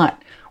 that's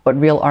not what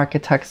real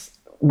architects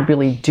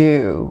really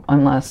do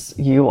unless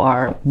you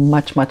are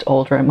much, much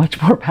older and much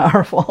more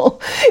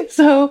powerful.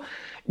 So,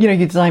 you know,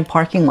 you design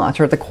parking lots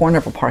or at the corner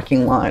of a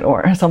parking lot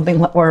or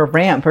something, or a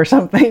ramp or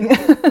something.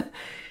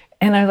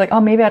 And I was like,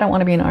 oh, maybe I don't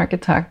want to be an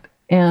architect.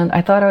 And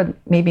I thought I would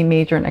maybe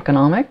major in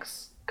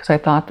economics because I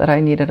thought that I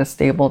needed a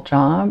stable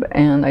job.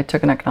 And I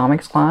took an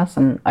economics class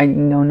and I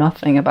know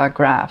nothing about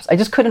graphs. I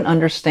just couldn't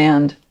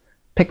understand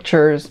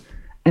pictures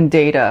and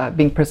data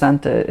being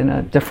presented in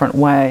a different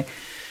way.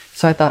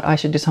 So I thought I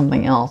should do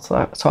something else.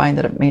 So I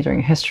ended up majoring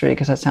in history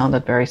because it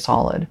sounded very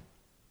solid.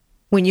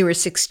 When you were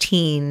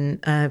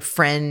 16, a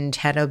friend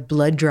had a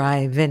blood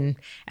drive, and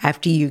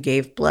after you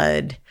gave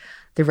blood,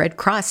 the Red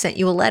Cross sent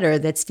you a letter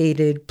that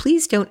stated,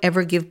 please don't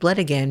ever give blood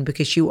again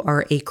because you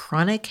are a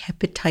chronic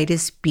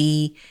hepatitis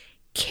B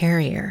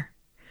carrier.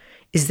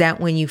 Is that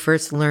when you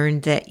first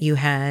learned that you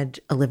had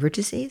a liver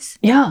disease?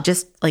 Yeah.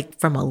 Just like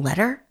from a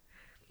letter?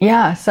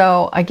 Yeah.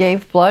 So I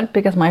gave blood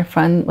because my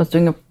friend was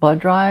doing a blood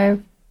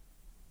drive,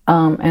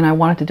 and I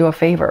wanted to do a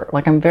favor.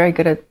 Like, I'm very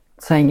good at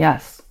saying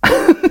yes.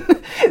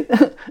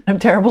 I'm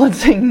terrible at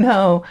saying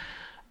no.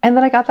 And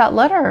then I got that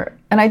letter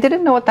and I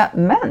didn't know what that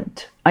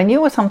meant. I knew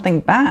it was something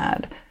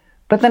bad,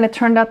 but then it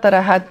turned out that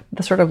I had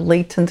the sort of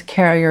latent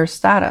carrier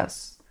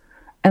status.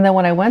 And then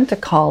when I went to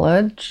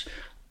college,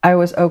 I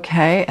was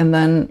okay. And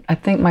then I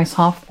think my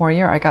sophomore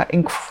year, I got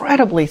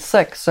incredibly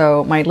sick.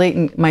 So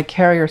my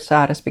carrier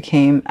status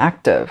became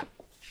active.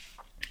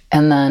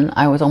 And then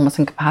I was almost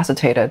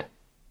incapacitated.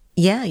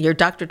 Yeah, your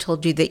doctor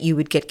told you that you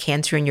would get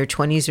cancer in your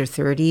 20s or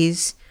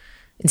 30s.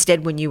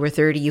 Instead, when you were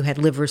 30, you had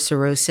liver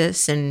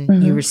cirrhosis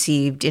and you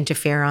received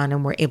interferon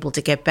and were able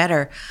to get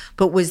better.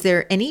 But was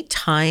there any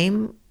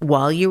time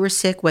while you were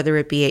sick, whether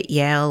it be at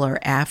Yale or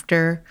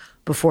after,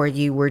 before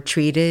you were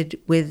treated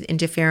with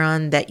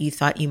interferon, that you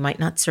thought you might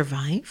not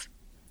survive?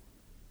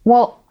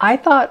 Well, I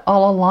thought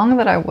all along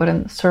that I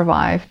wouldn't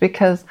survive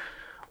because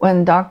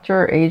when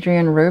Dr.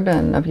 Adrian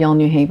Rubin of Yale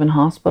New Haven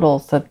Hospital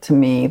said to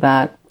me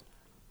that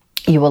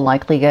you will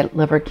likely get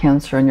liver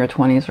cancer in your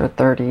 20s or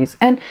 30s.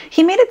 And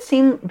he made it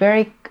seem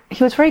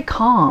he was very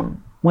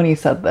calm when he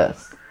said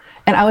this.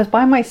 And I was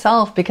by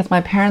myself because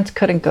my parents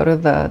couldn't go to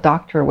the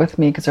doctor with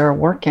me because they were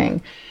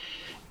working.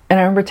 And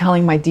I remember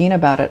telling my dean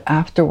about it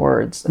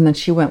afterwards. And then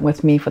she went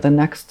with me for the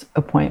next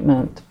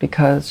appointment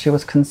because she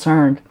was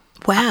concerned.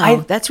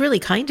 Wow, that's really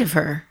kind of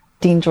her.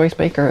 Dean Joyce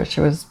Baker, she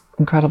was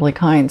incredibly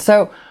kind.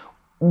 So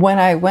when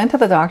I went to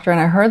the doctor and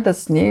I heard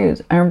this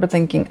news, I remember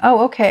thinking,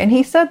 oh, okay. And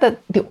he said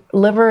that the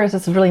liver is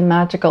this really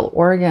magical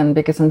organ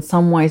because in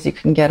some ways you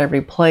can get it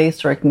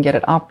replaced or you can get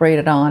it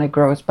operated on, it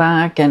grows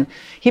back. And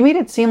he made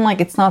it seem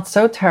like it's not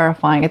so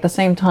terrifying. At the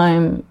same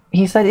time,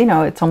 he said, you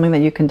know, it's something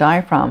that you can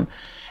die from.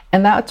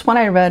 And that's when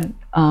I read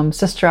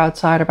Sister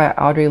Outsider by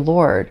Audre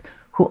Lorde,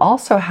 who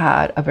also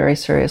had a very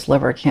serious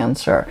liver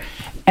cancer.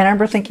 And I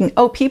remember thinking,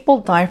 oh, people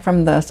die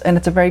from this and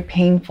it's a very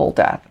painful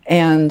death.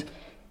 And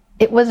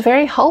it was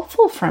very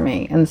helpful for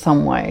me in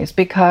some ways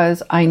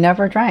because I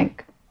never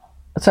drank.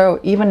 So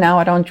even now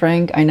I don't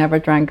drink. I never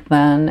drank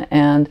then.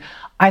 And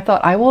I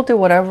thought I will do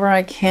whatever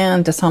I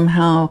can to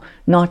somehow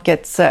not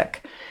get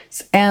sick.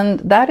 And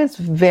that is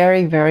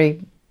very, very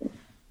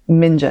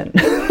Minjin.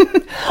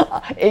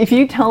 If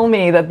you tell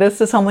me that this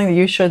is something that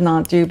you should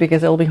not do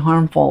because it'll be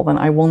harmful, then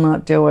I will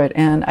not do it.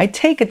 And I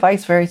take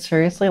advice very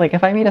seriously. Like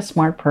if I meet a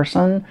smart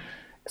person,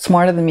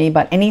 smarter than me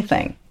about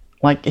anything,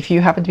 like if you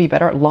happen to be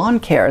better at lawn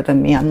care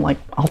than me, I'm like,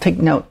 I'll take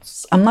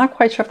notes. I'm not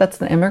quite sure if that's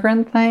an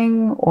immigrant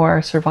thing or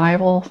a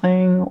survival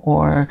thing,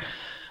 or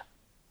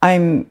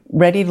I'm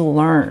ready to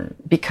learn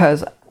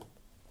because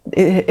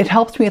it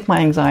helps me with my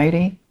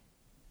anxiety.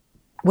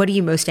 What are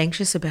you most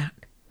anxious about?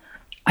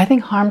 I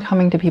think harm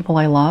coming to people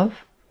I love.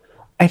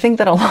 I think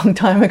that a long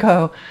time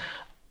ago,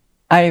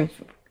 I've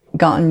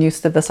gotten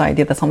used to this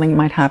idea that something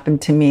might happen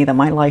to me, that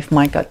my life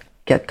might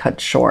get cut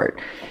short.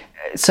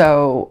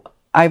 So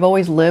I've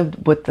always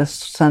lived with this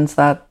sense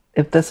that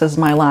if this is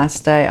my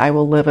last day, I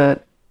will live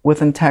it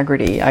with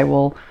integrity. I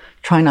will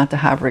try not to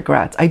have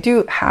regrets. I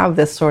do have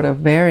this sort of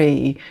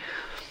very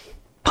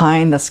pie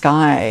in the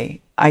sky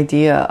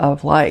idea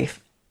of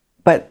life.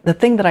 But the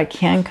thing that I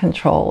can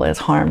control is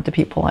harm to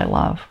people I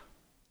love.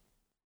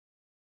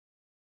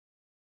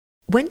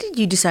 When did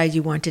you decide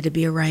you wanted to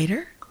be a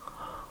writer?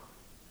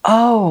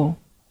 Oh,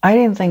 I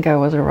didn't think I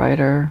was a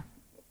writer.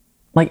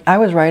 Like, I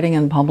was writing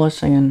and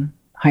publishing in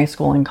high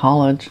school and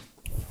college.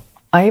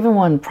 I even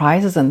won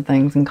prizes and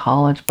things in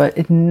college, but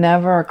it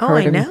never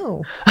occurred to me.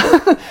 Oh, I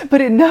know. But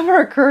it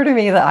never occurred to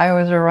me that I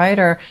was a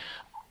writer.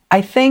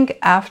 I think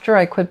after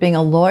I quit being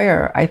a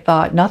lawyer, I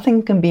thought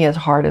nothing can be as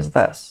hard as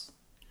this.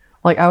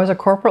 Like, I was a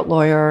corporate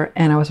lawyer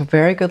and I was a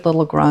very good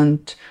little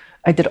grunt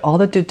I did all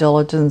the due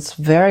diligence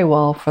very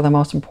well for the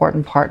most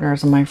important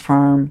partners in my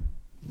firm.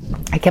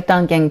 I kept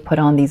on getting put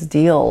on these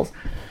deals.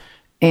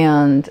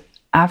 And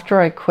after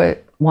I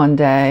quit one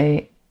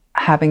day,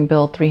 having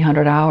billed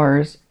 300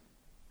 hours,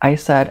 I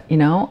said,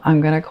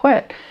 I'm going to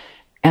quit.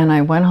 And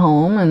I went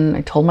home and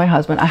I told my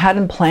husband. I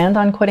hadn't planned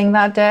on quitting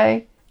that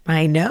day.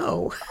 I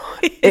know.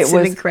 It's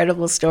an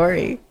incredible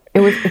story.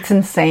 It's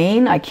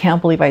insane. I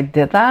can't believe I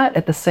did that.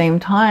 At the same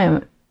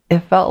time, it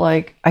felt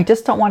like I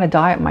just don't want to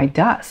die at my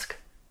desk,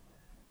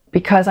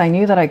 because I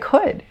knew that I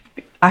could.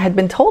 I had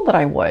been told that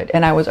I would,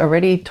 and I was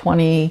already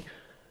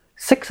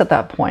 26 at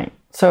that point.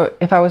 So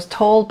if I was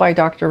told by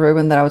Dr.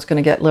 Rubin that I was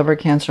going to get liver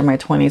cancer in my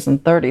 20s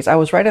and 30s, I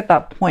was right at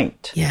that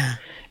point. Yeah.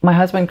 My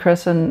husband,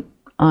 Chris, and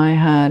I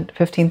had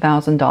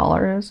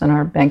 $15,000 in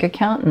our bank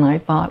account, and I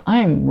thought,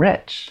 I'm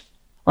rich.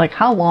 Like,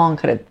 how long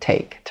could it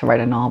take to write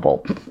a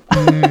novel?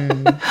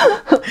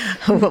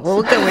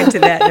 We'll go into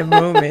that in a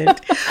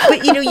moment.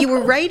 But, you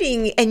were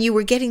writing and you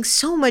were getting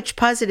so much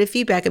positive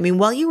feedback. I mean,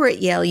 while you were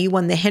at Yale, you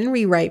won the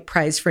Henry Wright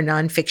Prize for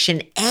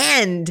Nonfiction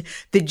and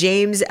the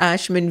James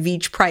Ashman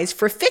Veach Prize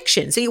for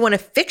Fiction. So you won a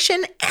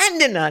fiction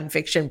and a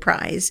nonfiction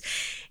prize.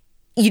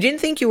 You didn't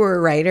think you were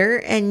a writer,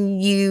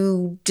 and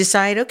you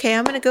decide, okay,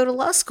 I'm going to go to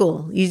law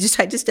school. You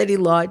decide to study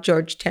law at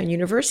Georgetown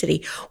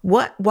University.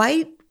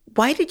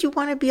 Why did you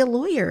want to be a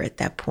lawyer at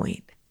that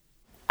point?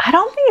 I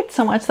don't think it's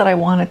so much that I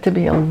wanted to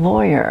be a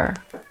lawyer.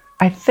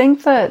 I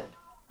think that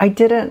I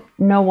didn't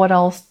know what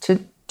else to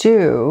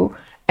do,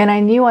 and I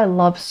knew I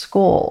loved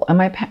school. And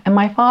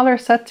my father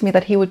said to me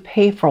that he would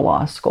pay for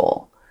law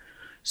school.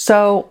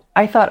 So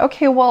I thought,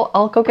 okay, well,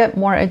 I'll go get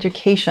more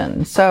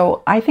education.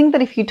 So I think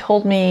that if you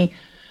told me,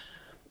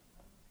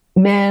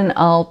 Min,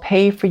 I'll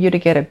pay for you to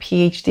get a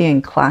PhD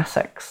in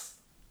classics,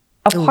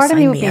 part of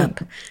me would be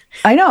up.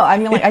 I know. I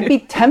mean, like, I'd be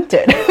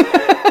tempted.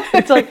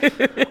 It's like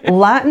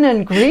Latin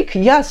and Greek.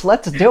 Yes,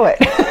 let's do it.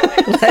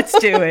 Let's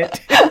do it.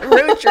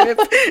 Road trip.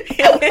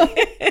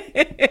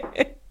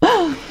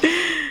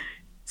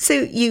 So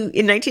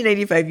in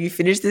 1995, you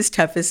finished this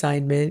tough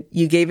assignment.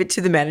 You gave it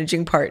to the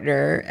managing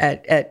partner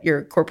at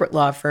your corporate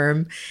law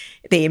firm.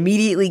 They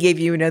immediately gave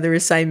you another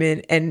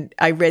assignment. And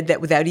I read that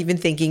without even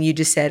thinking, you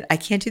just said, I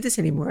can't do this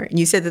anymore. And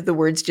you said that the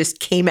words just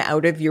came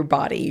out of your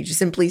body. You just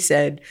simply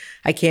said,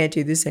 I can't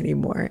do this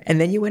anymore. And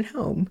then you went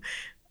home.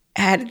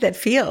 How did that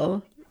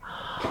feel?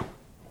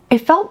 It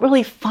felt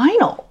really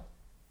final.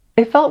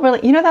 It felt really,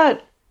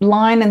 that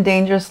line in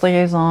Dangerous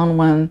Liaison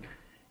when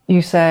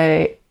you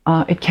say,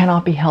 it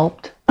cannot be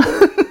helped.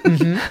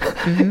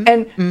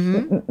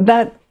 And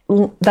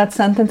that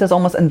sentence is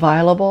almost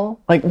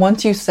inviolable. Like,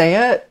 once you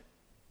say it,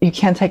 you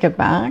can't take it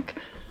back.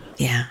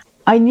 Yeah.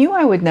 I knew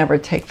I would never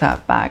take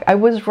that back. I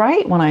was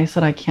right when I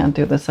said I can't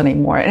do this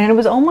anymore. And it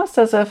was almost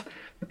as if,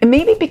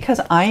 maybe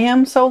because I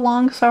am so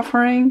long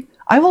suffering,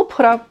 I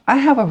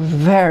have a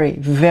very,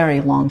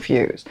 very long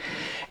fuse.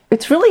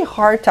 It's really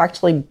hard to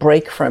actually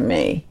break from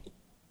me,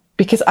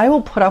 because I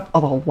will put up a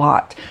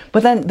lot.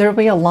 But then there'll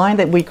be a line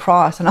that we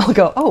cross and I'll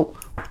go, oh,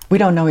 we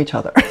don't know each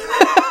other.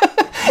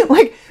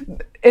 Like,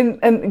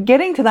 and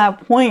getting to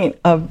that point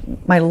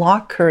of my law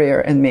career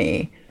in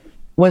me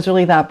was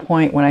really that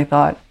point when I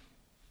thought,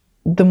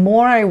 the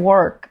more I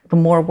work, the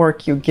more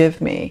work you give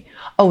me.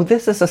 Oh,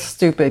 this is a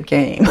stupid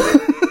game.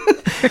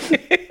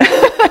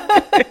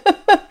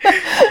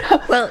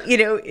 Well,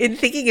 in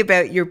thinking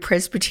about your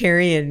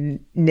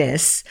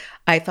Presbyterianness,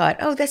 I thought,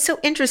 oh, that's so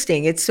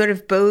interesting. It's sort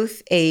of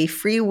both a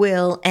free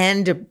will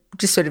and a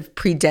just sort of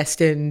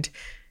predestined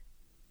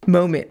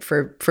moment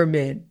for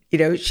Min.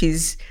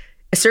 She's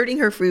asserting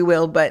her free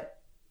will, but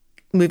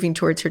moving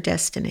towards her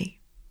destiny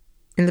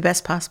in the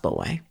best possible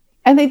way.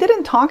 And they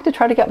didn't talk to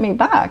try to get me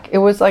back. It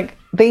was like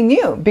they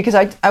knew, because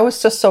I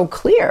was just so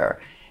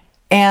clear.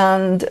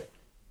 And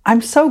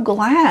I'm so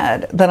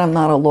glad that I'm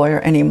not a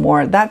lawyer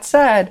anymore. That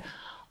said,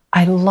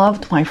 I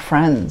loved my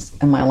friends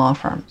in my law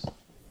firms.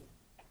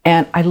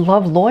 And I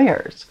love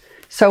lawyers.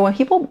 So when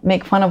people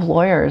make fun of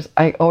lawyers,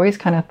 I always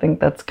kind of think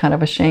that's kind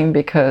of a shame,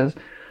 because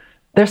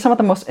they're some of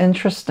the most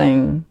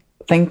interesting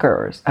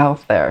thinkers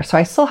out there. So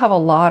I still have a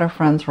lot of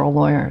friends who are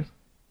lawyers.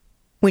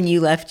 When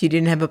you left, you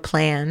didn't have a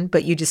plan,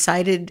 but you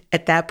decided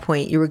at that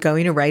point you were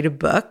going to write a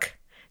book,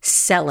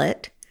 sell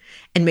it,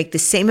 and make the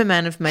same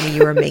amount of money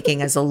you were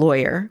making as a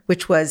lawyer,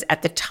 which was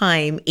at the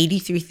time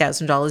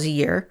 $83,000 a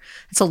year.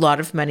 That's a lot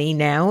of money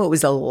now. It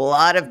was a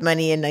lot of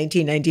money in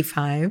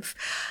 1995.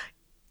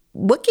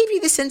 What gave you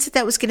the sense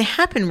that was going to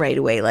happen right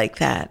away like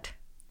that?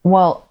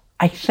 Well,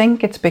 I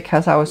think it's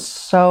because I was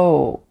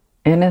so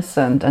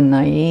innocent and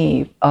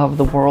naive of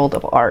the world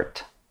of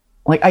art.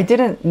 Like, I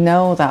didn't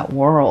know that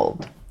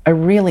world. I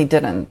really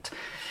didn't.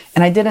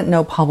 And I didn't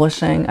know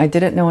publishing. I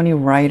didn't know any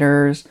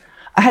writers.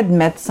 I had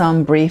met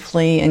some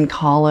briefly in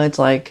college.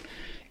 Like,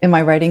 in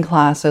my writing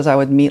classes, I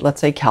would meet, let's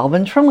say,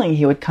 Calvin Trilling.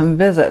 He would come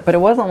visit, but it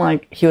wasn't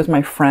like he was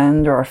my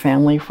friend or a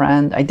family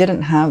friend. I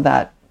didn't have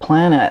that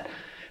planet.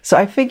 So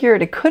I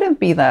figured it couldn't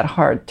be that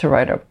hard to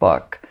write a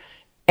book.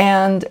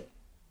 And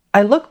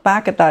I look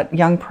back at that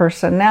young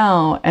person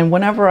now, and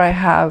whenever I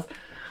have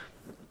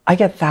I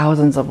get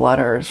thousands of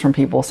letters from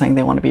people saying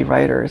they want to be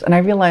writers. And I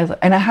realize,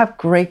 and I have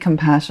great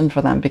compassion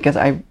for them because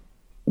I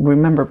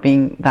remember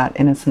being that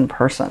innocent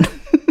person.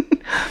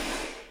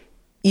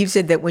 You've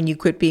said that when you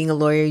quit being a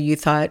lawyer, you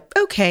thought,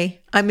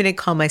 okay, I'm going to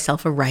call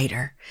myself a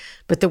writer.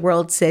 But the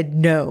world said,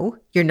 no,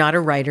 you're not a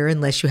writer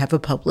unless you have a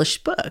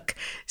published book.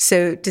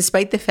 So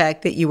despite the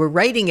fact that you were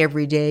writing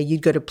every day,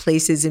 you'd go to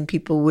places and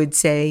people would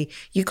say,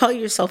 you call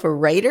yourself a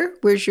writer?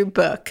 Where's your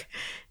book?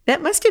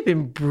 That must have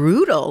been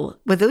brutal.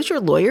 Were those your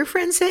lawyer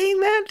friends saying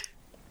that?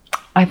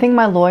 I think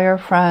my lawyer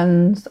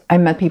friends, I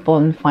met people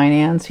in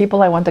finance,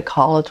 people I went to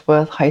college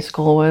with, high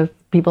school with,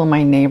 people in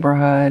my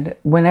neighborhood,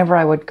 whenever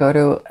I would go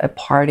to a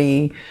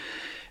party,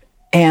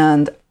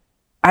 and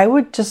I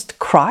would just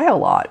cry a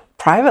lot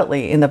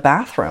privately in the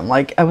bathroom.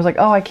 Like, I was like,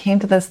 oh, I came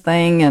to this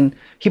thing and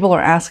people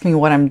are asking me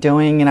what I'm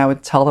doing. And I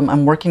would tell them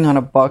I'm working on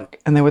a book.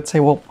 And they would say,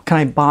 well, can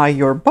I buy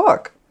your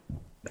book?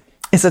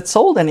 Is it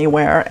sold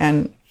anywhere?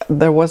 And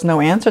there was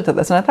no answer to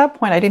this. And at that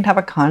point, I didn't have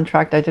a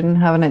contract. I didn't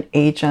have an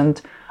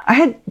agent. I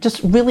had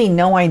just really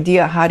no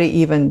idea how to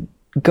even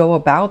go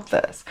about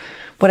this.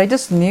 But I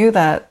just knew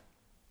that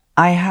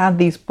I had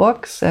these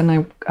books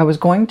and I was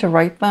going to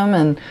write them.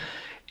 And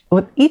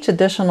with each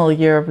additional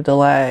year of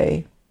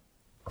delay,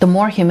 the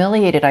more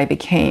humiliated I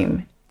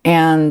became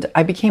and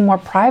I became more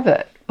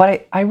private.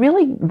 But I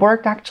really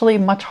worked actually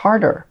much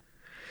harder.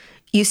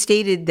 You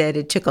stated that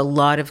it took a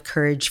lot of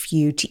courage for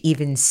you to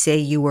even say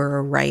you were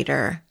a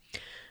writer,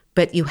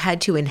 but you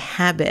had to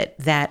inhabit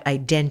that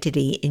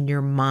identity in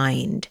your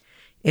mind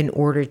in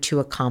order to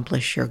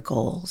accomplish your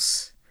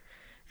goals.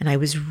 And I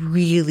was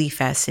really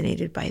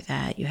fascinated by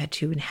that. You had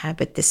to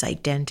inhabit this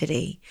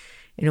identity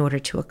in order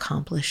to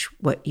accomplish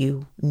what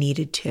you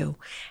needed to.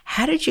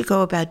 How did you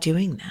go about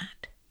doing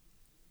that?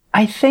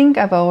 I think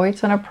I've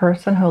always been a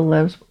person who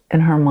lives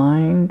in her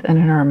mind and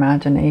in her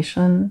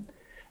imagination.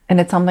 And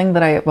it's something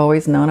that I've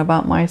always known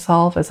about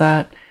myself, is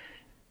that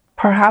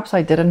perhaps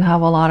I didn't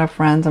have a lot of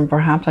friends and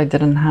perhaps I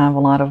didn't have a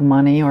lot of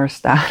money or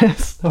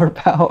status or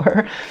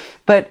power,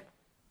 but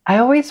I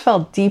always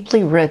felt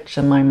deeply rich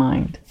in my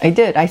mind. I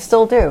did. I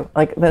still do.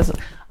 Like this,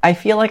 I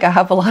feel like I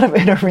have a lot of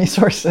inner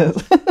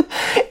resources.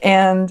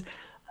 And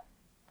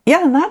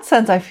yeah, in that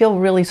sense, I feel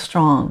really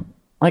strong.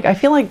 Like, I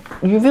feel like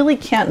you really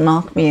can't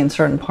knock me in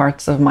certain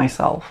parts of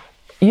myself.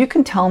 You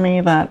can tell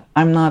me that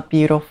I'm not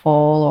beautiful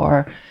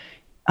or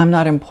I'm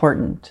not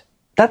important.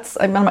 But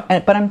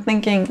I'm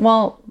thinking,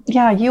 well,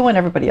 yeah, you and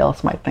everybody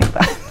else might think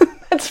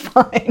that. That's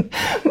fine.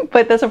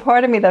 But there's a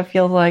part of me that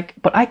feels like,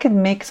 but I could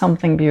make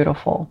something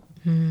beautiful.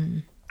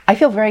 I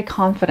feel very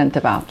confident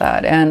about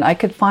that. And I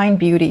could find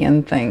beauty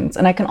in things.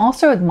 And I can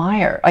also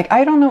admire. Like,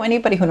 I don't know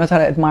anybody who knows how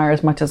to admire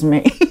as much as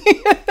me.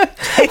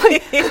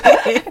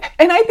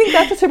 And I think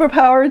that's a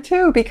superpower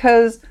too,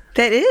 because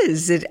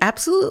it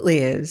absolutely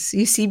is.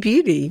 You see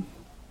beauty.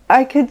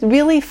 I could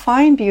really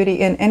find beauty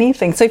in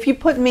anything. So if you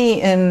put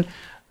me in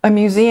a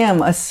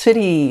museum, a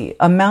city,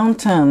 a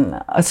mountain,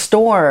 a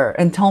store,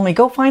 and tell me,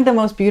 go find the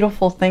most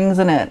beautiful things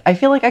in it, I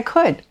feel like I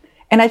could.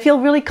 And I feel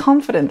really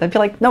confident. I feel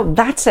like, no,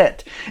 that's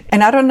it.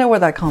 And I don't know where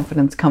that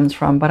confidence comes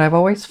from, but I've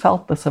always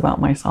felt this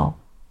about myself.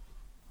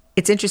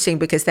 It's interesting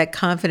because that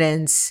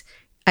confidence,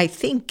 I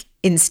think,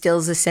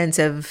 instills a sense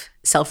of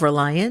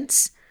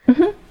self-reliance.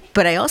 Mm-hmm.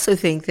 But I also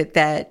think that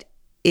that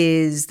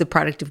is the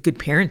product of good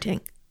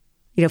parenting,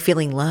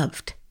 feeling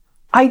loved.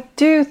 I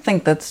do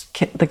think that's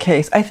the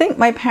case. I think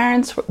my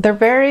parents, they're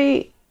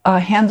very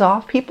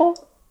hands-off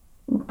people.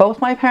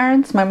 Both my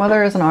parents. My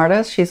mother is an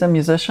artist. She's a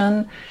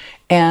musician.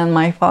 And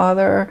my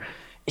father,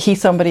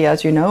 he's somebody,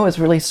 as you know, is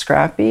really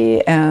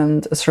scrappy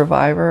and a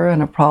survivor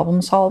and a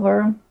problem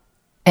solver.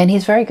 And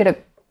he's very good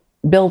at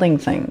building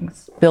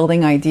things,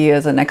 building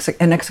ideas and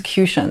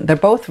execution. They're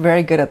both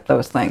very good at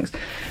those things.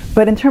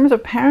 But in terms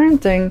of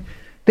parenting,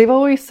 they've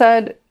always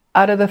said,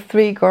 out of the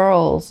three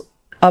girls,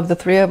 of the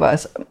three of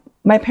us,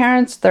 my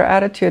parents, their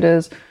attitude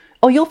is,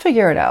 oh, you'll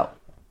figure it out.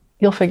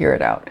 You'll figure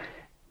it out.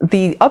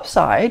 The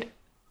upside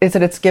is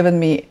that it's given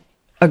me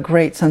a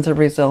great sense of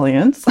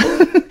resilience.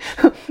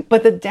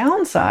 But the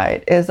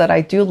downside is that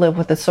I do live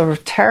with this sort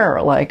of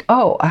terror, like,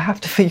 oh, I have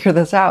to figure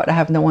this out. I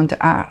have no one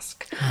to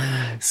ask.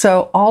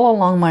 So all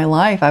along my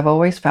life, I've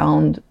always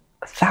found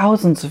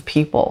thousands of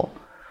people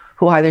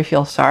who either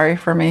feel sorry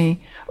for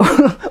me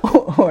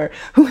or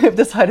who have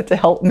decided to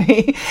help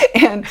me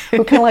and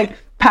who kind of like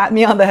pat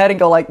me on the head and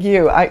go like,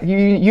 you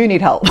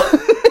need help.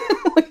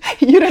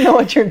 You don't know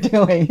what you're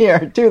doing. Here,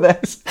 do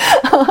this.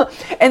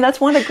 And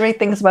that's one of the great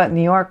things about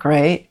New York,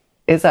 right?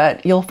 Is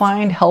that you'll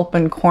find help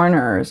in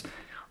corners.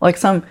 Like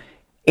some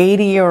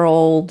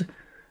 80-year-old,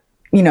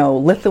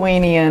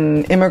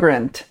 Lithuanian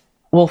immigrant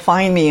will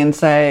find me and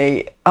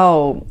say,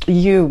 oh,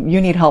 you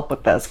need help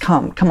with this.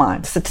 Come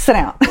on, sit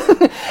down.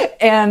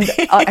 And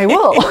I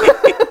will.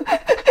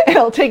 And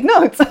I'll take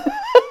notes.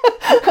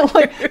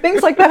 Like,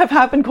 things like that have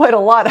happened quite a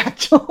lot,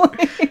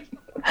 actually.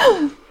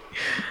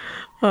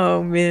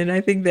 Oh, man,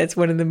 I think that's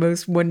one of the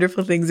most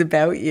wonderful things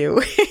about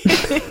you.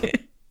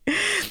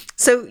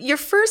 So your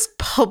first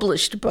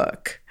published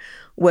book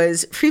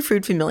was Free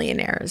Food for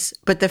Millionaires,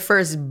 but the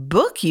first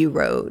book you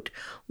wrote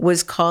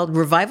was called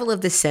Revival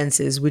of the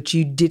Senses, which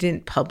you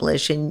didn't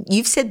publish. And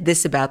you've said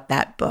this about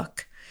that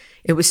book.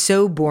 It was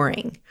so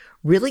boring.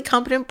 Really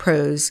competent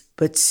prose,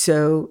 but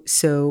so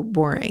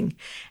boring.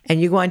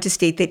 And you go on to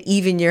state that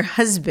even your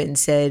husband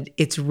said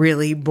it's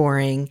really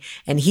boring,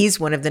 and he's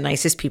one of the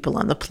nicest people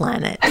on the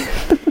planet.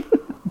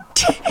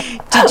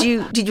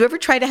 Did you ever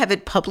try to have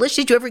it published?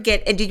 Did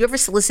you ever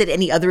solicit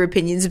any other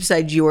opinions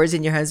besides yours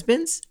and your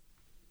husband's?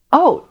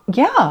 Oh,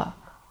 yeah.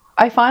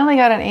 I finally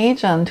got an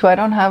agent who I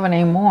don't have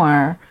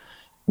anymore.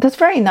 This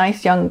very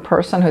nice young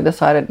person who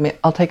decided,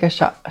 I'll take a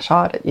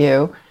shot at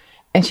you.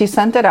 And she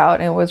sent it out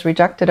and it was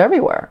rejected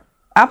everywhere.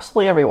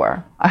 Absolutely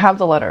everywhere. I have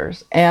the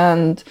letters.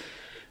 And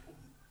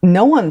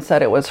no one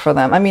said it was for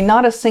them. I mean,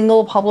 not a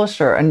single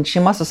publisher. And she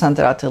must have sent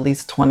it out to at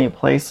least 20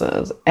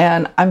 places.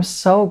 And I'm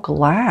so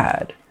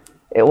glad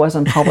it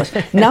wasn't published.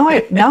 Now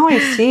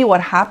I see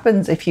what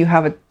happens if you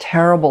have a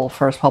terrible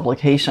first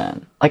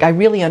publication. Like, I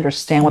really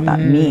understand what that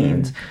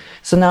means.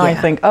 So now I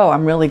think, oh,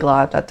 I'm really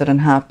glad that didn't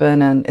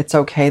happen. And it's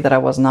okay that I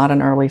was not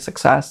an early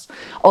success.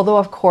 Although,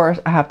 of course,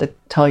 I have to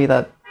tell you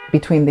that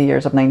between the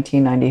years of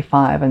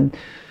 1995 and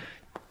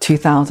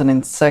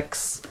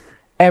 2006,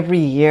 every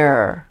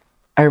year,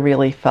 I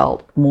really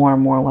felt more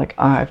and more like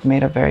I've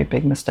made a very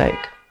big mistake.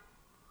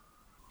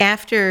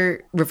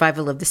 After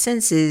Revival of the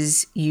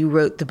Senses, you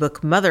wrote the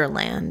book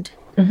Motherland,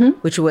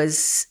 which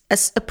was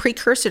a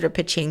precursor to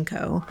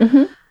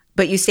Pachinko.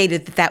 But you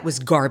stated that was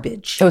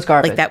garbage. It was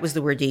garbage. Like, that was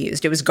the word you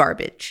used. It was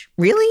garbage.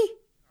 Really?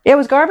 It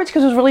was garbage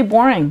because it was really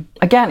boring.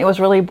 Again, it was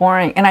really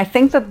boring. And I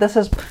think that this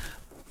is,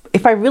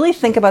 if I really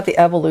think about the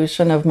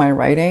evolution of my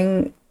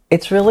writing,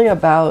 it's really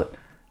about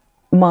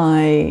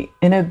my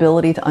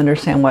inability to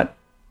understand what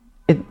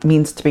it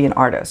means to be an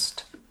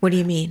artist. What do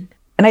you mean?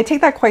 And I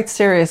take that quite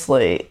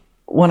seriously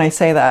when I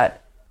say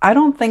that. I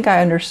don't think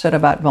I understood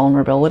about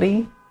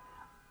vulnerability.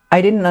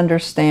 I didn't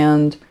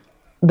understand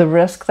the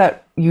risk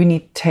that you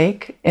need to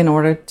take in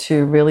order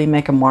to really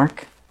make a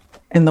mark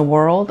in the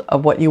world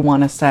of what you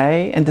want to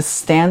say and to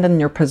stand in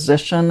your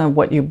position of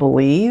what you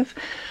believe.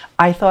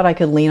 I thought I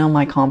could lean on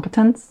my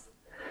competence,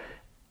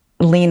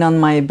 lean on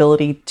my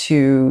ability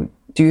to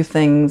do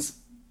things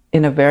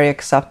in a very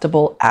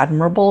acceptable,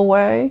 admirable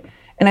way.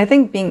 And I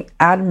think being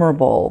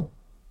admirable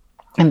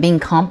and being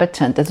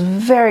competent is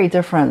very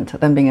different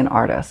than being an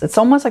artist. It's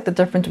almost like the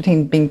difference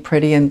between being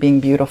pretty and being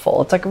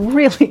beautiful. It's like a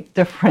really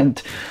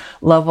different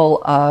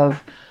level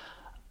of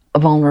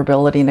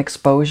vulnerability and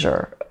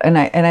exposure. And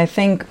I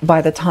think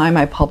by the time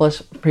I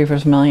published Free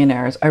Food for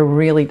Millionaires, I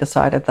really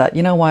decided that,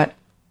 you know what,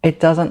 it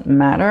doesn't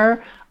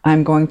matter.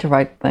 I'm going to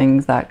write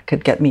things that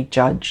could get me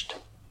judged.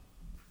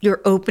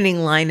 Your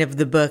opening line of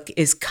the book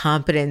is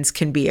competence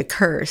can be a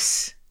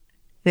curse.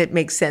 It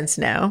makes sense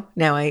now.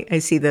 Now I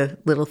see the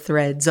little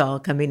threads all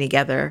coming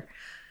together.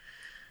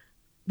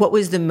 What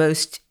was the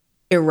most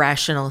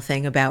irrational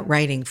thing about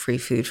writing Free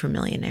Food for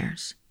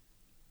Millionaires?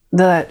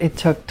 That it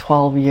took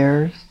 12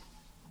 years.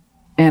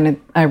 And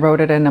I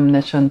wrote it in an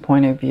omniscient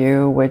point of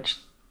view, which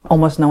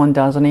almost no one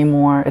does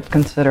anymore. It's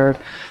considered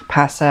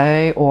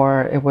passé,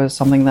 or it was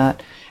something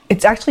that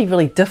it's actually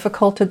really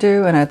difficult to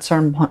do. And at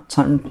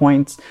certain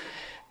points,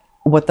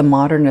 what the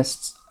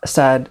modernists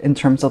said in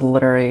terms of the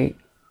literary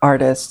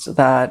artists,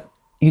 that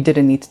you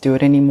didn't need to do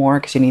it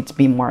anymore because you need to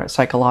be more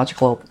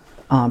psychological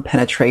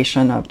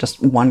penetration of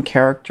just one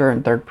character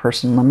and third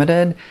person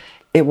limited.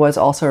 It was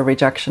also a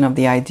rejection of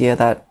the idea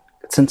that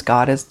since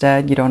God is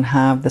dead, you don't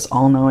have this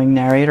all-knowing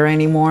narrator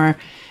anymore.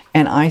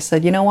 And I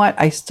said, you know what?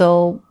 I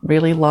still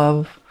really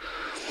love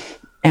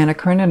Anna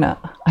Karenina.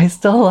 I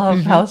still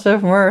love House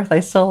of Mirth. I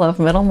still love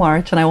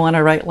Middlemarch, and I want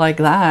to write like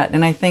that.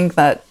 And I think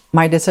that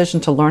my decision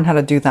to learn how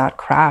to do that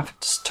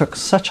craft just took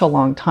such a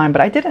long time,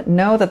 but I didn't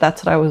know that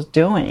that's what I was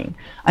doing.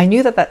 I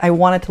knew that I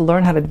wanted to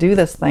learn how to do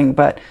this thing,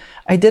 but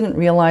I didn't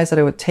realize that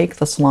it would take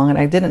this long, and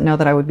I didn't know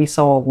that I would be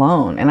so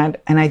alone. And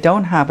I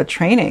don't have a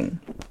training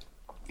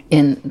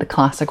in the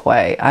classic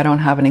way. I don't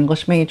have an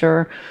English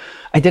major.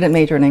 I didn't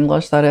major in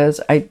English, that is.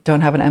 I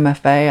don't have an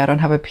MFA. I don't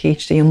have a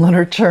PhD in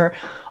literature.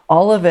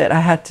 All of it,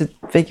 I had to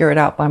figure it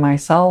out by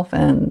myself,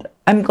 and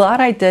I'm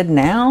glad I did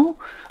now,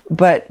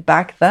 but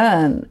back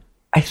then,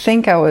 I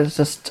think I was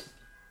just,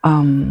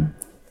 I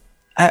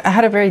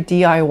had a very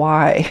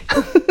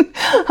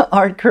DIY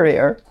art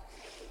career.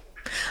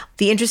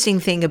 The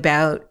interesting thing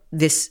about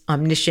this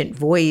omniscient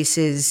voice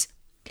is,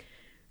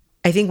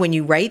 I think when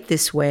you write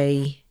this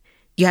way,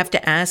 you have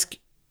to ask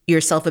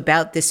yourself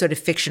about this sort of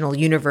fictional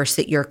universe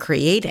that you're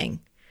creating.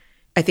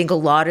 I think a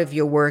lot of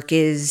your work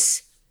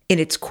is, in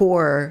its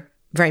core,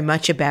 very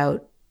much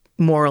about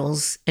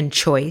morals and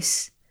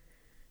choice.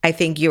 I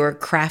think you're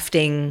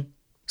crafting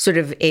sort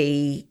of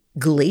a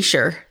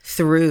glacier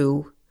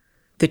through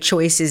the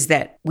choices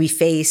that we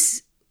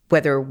face,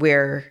 whether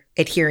we're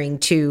adhering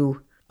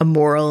to a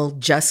moral,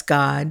 just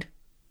God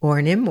or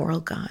an immoral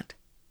God.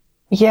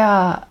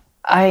 Yeah,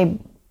 I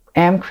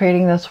am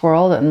creating this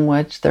world in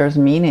which there's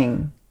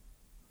meaning,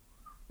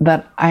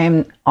 that I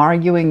am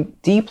arguing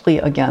deeply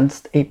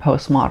against a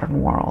postmodern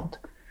world.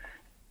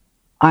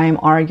 I'm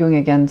arguing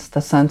against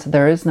the sense that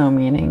there is no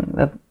meaning,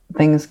 that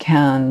things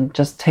can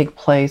just take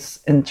place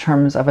in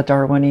terms of a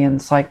Darwinian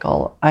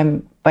cycle.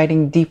 I'm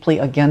fighting deeply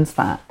against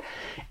that.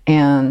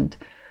 And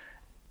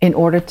in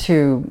order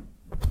to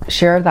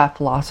share that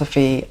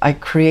philosophy, I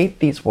create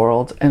these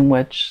worlds in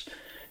which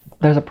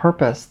there's a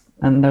purpose,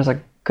 and there's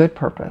a good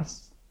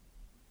purpose.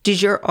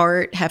 Does your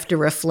art have to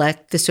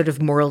reflect the sort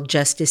of moral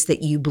justice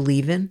that you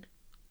believe in?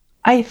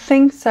 I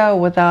think so,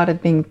 without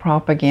it being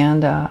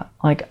propaganda.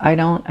 Like, I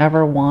don't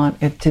ever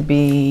want it to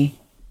be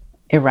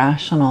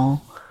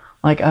irrational.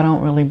 Like, I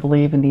don't really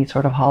believe in these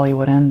sort of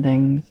Hollywood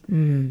endings.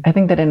 I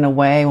think that in a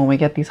way, when we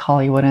get these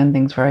Hollywood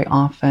endings very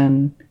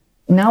often,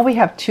 now we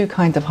have two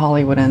kinds of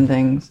Hollywood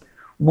endings.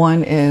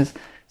 One is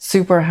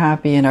super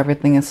happy and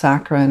everything is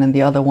saccharine, and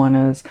the other one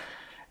is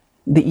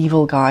the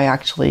evil guy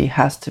actually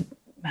has to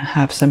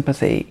have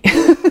sympathy.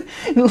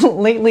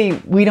 Lately,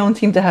 we don't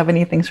seem to have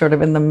anything sort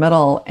of in the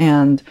middle,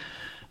 and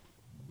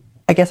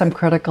I guess I'm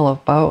critical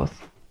of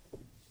both.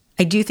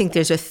 I do think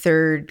there's a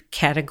third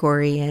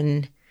category,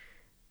 and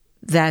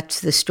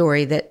that's the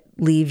story that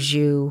leaves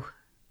you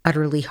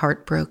utterly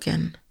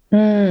heartbroken.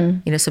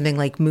 You know, something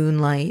like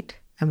Moonlight.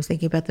 I was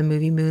thinking about the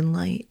movie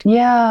Moonlight.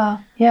 Yeah.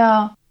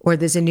 Or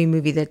there's a new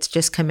movie that's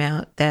just come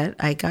out that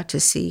I got to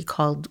see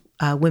called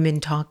Women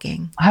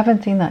Talking. I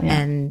haven't seen that yet.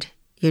 And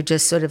you're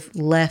just sort of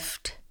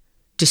left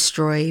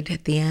destroyed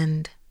at the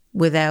end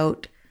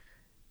without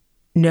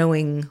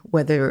knowing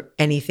whether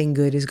anything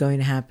good is going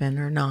to happen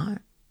or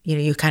not. You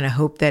know, you kind of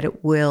hope that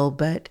it will,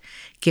 but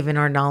given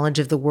our knowledge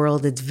of the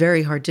world, it's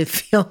very hard to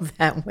feel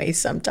that way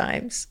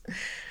sometimes.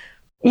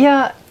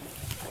 Yeah,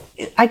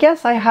 I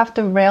guess I have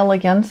to rail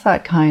against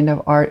that kind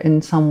of art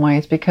in some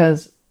ways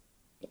because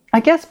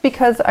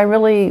I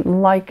really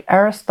like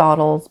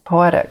Aristotle's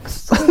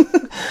Poetics.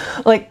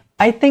 Like,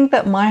 I think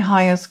that my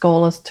highest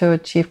goal is to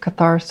achieve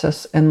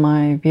catharsis in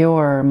my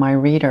viewer, my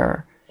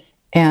reader.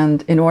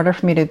 And in order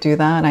for me to do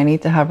that, I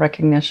need to have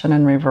recognition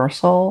and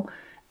reversal.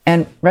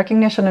 And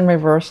recognition and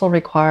reversal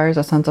requires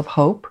a sense of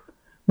hope.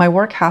 My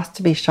work has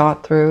to be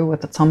shot through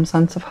with some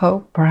sense of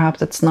hope.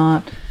 Perhaps it's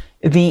not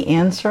the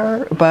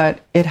answer,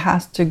 but it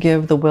has to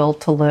give the will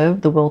to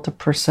live, the will to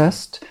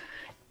persist.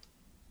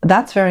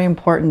 That's very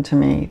important to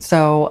me.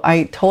 So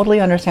I totally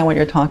understand what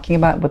you're talking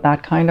about with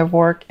that kind of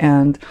work,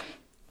 and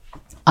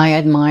I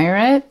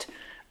admire it.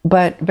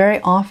 But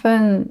very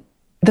often,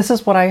 this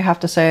is what I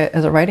have to say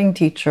as a writing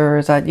teacher,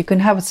 is that you can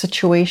have a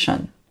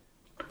situation,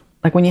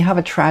 like when you have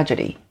a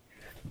tragedy.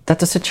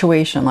 That's a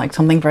situation, like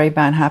something very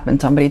bad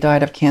happened. Somebody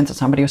died of cancer.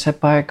 Somebody was hit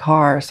by a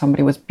car.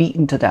 Somebody was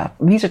beaten to death.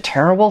 These are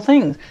terrible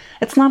things.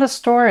 It's not a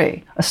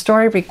story. A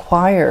story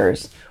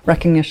requires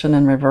recognition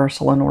and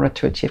reversal in order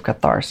to achieve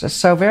catharsis.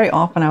 So very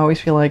often I always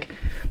feel like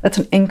that's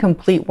an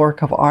incomplete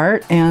work of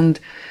art. And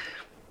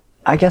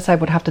I guess I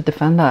would have to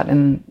defend that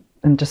and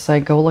just say,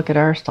 go look at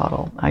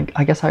Aristotle.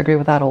 I guess I agree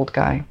with that old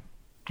guy.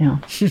 Yeah.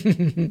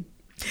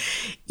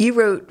 You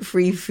wrote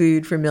Free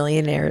Food for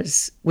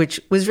Millionaires, which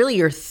was really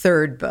your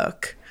third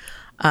book,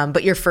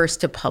 but your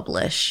first to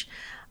publish.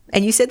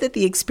 And you said that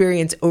the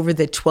experience over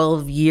the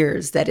 12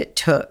 years that it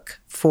took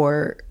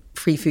for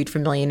Free Food for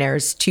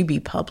Millionaires to be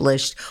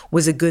published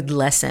was a good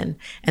lesson,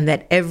 and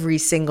that every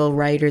single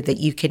writer that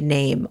you could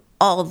name,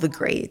 all the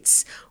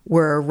greats,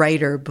 were a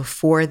writer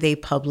before they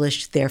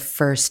published their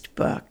first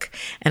book.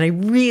 And I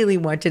really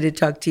wanted to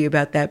talk to you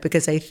about that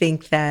because I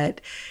think that,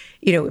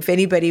 you know, if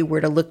anybody were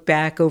to look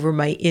back over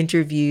my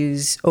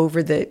interviews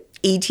over the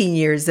 18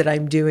 years that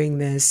I'm doing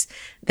this,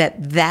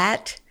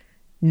 that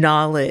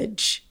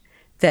knowledge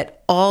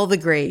that all the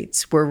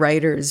greats were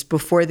writers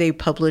before they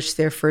published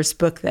their first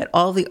book, that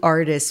all the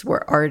artists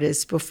were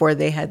artists before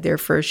they had their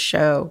first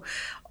show,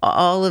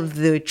 all of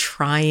the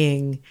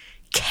trying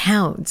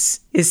counts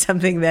is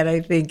something that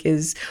I think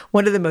is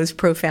one of the most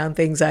profound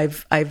things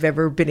I've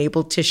ever been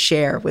able to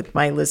share with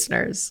my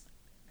listeners.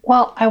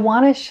 Well, I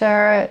want to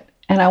share it,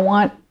 and I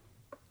want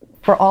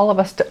for all of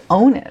us to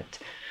own it,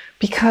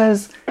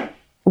 because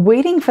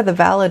waiting for the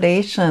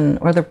validation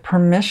or the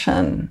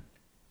permission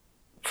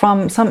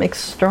from some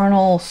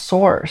external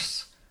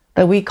source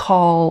that we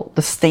call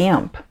the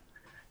stamp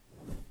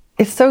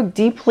is so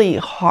deeply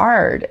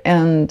hard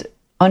and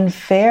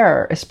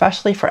unfair,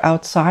 especially for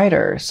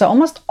outsiders. So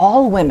almost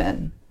all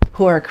women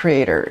who are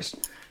creators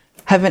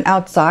have been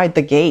outside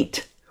the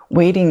gate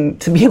waiting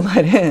to be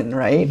let in,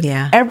 right?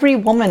 Yeah. Every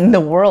woman in the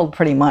world,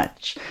 pretty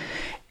much,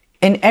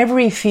 in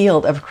every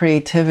field of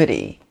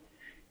creativity.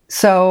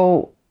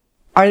 So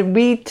are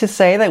we to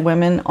say that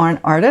women aren't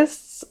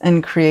artists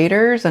and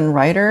creators and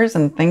writers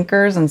and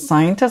thinkers and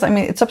scientists? I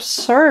mean, it's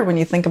absurd when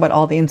you think about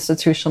all the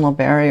institutional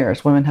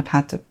barriers women have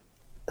had to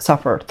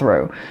suffer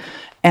through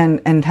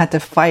and had to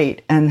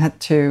fight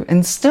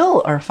and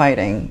still are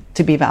fighting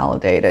to be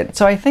validated.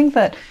 So I think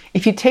that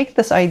if you take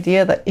this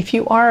idea that if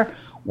you are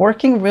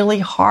working really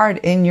hard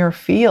in your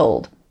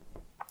field,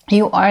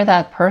 you are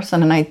that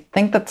person. And I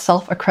think that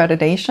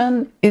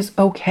self-accreditation is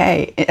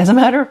okay. As a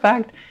matter of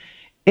fact,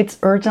 it's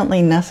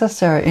urgently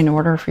necessary in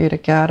order for you to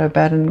get out of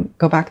bed and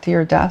go back to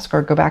your desk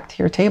or go back to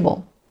your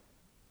table.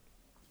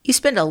 You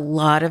spend a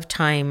lot of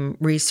time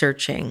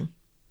researching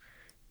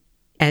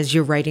as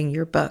you're writing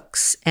your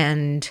books.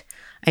 And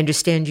I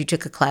understand you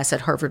took a class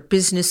at Harvard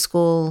Business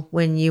School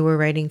when you were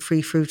writing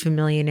Free Food for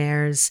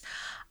Millionaires,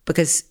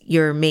 because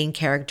your main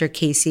character,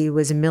 Casey,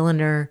 was a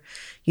milliner.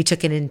 You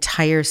took an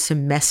entire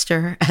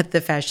semester at the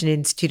Fashion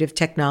Institute of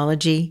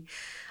Technology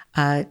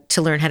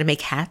to learn how to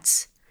make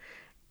hats.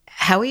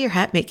 How are your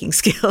hat making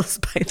skills,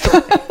 by the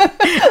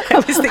way?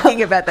 I was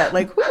thinking about that,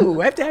 like,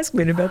 I have to ask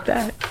Min about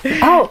that.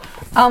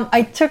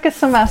 I took a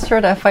semester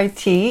at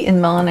FIT in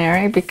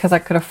millinery because I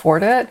could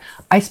afford it.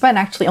 I spent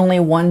actually only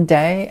one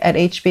day at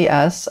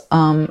HBS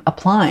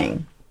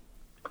applying.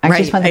 I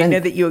know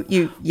that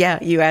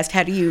you asked,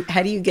 how do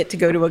you get to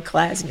go to a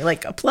class? And you're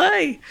like,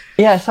 apply.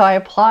 Yeah, so I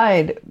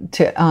applied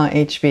to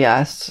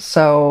HBS.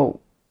 So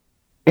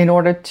in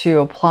order to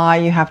apply,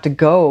 you have to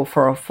go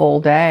for a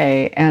full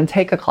day and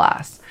take a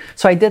class.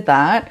 So I did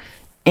that,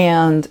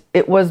 and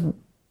it was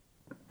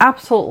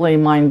absolutely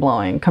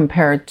mind-blowing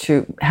compared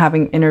to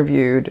having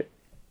interviewed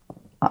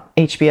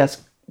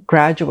HBS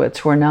graduates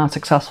who are now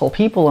successful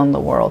people in the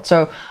world.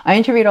 So I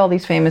interviewed all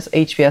these famous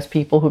HBS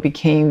people who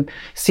became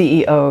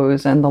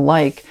CEOs and the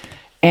like,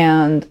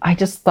 and I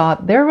just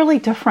thought, they're really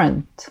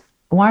different.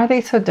 Why are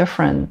they so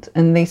different?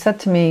 And they said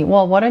to me,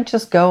 well, why don't you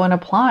just go and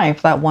apply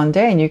for that one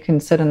day and you can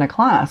sit in a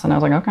class? And I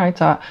was like, okay.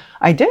 So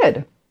I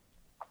did.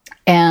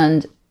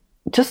 And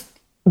just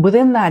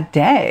within that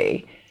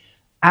day,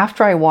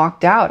 after I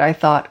walked out, I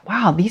thought,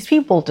 wow, these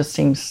people just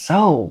seem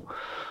so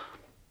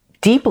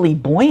deeply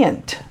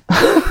buoyant.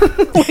 I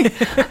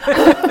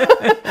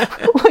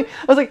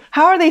was like,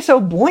 how are they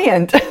so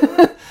buoyant?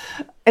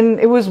 And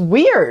it was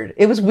weird.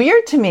 It was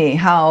weird to me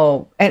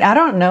how, and I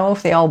don't know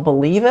if they all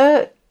believe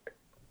it,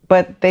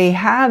 but they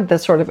had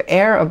this sort of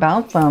air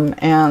about them.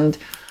 And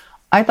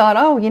I thought,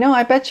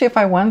 I bet you if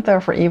I went there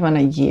for even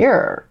a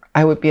year,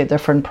 I would be a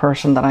different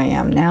person than I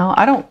am now.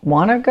 I don't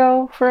want to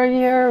go for a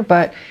year,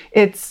 but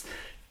it's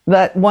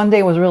that one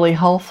day was really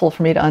helpful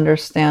for me to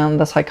understand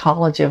the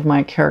psychology of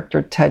my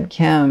character, Ted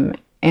Kim.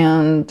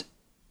 And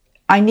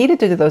I needed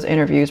to do those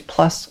interviews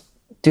plus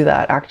do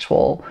that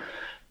actual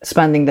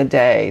spending the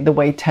day the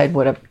way Ted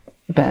would have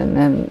been.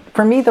 And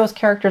for me, those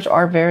characters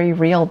are very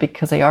real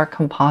because they are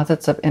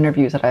composites of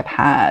interviews that I've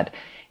had.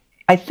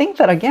 I think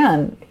that,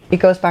 again, it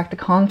goes back to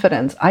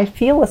confidence. I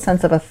feel a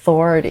sense of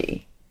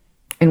authority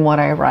in what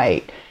I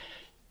write.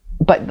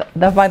 But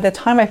by the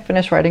time I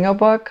finish writing a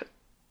book,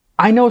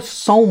 I know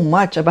so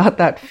much about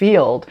that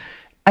field.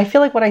 I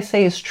feel like what I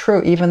say is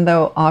true, even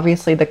though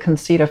obviously the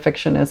conceit of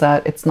fiction is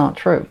that it's not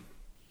true.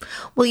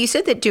 Well, you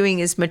said that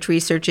doing as much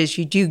research as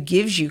you do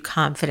gives you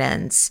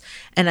confidence.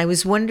 And I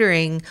was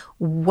wondering,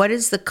 what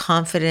is the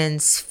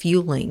confidence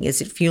fueling?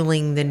 Is it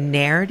fueling the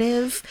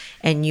narrative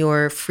and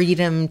your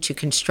freedom to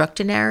construct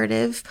a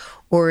narrative?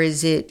 Or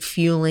is it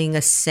fueling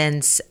a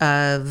sense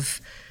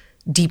of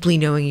deeply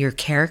knowing your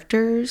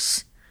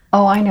characters?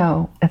 Oh, I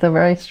know. It's a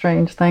very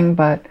strange thing,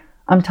 but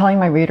I'm telling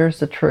my readers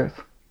the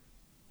truth.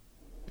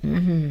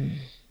 Mm-hmm.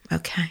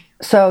 Okay.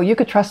 So you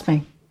could trust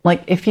me.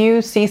 Like, if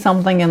you see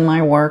something in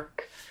my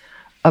work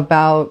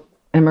about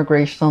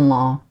immigration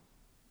law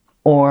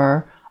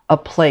or a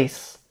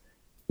place,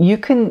 you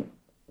can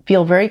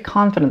feel very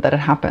confident that it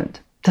happened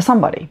to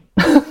somebody.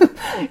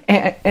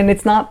 and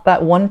it's not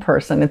that one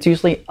person. It's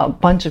usually a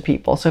bunch of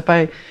people. So if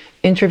I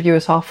interview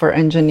a software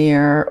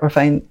engineer, or if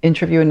I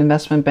interview an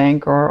investment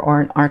banker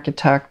or an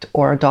architect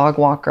or a dog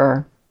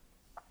walker,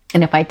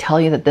 and if I tell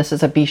you that this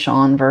is a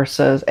Bichon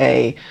versus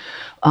a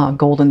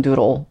golden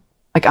doodle,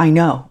 like, I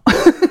know.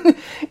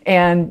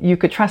 And you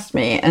could trust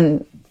me.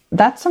 And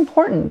that's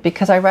important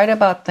because I write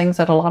about things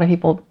that a lot of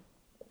people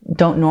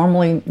don't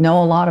normally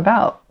know a lot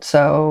about.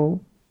 So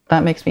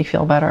that makes me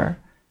feel better.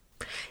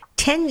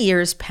 10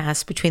 years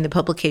passed between the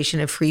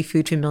publication of Free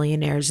Food for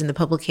Millionaires and the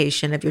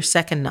publication of your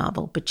second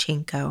novel,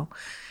 Pachinko.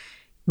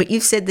 But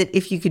you've said that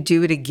if you could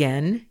do it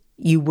again,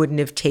 you wouldn't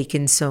have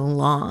taken so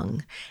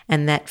long,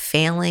 and that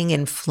failing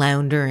and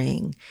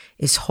floundering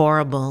is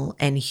horrible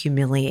and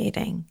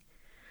humiliating.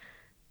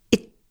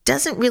 It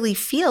doesn't really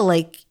feel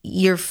like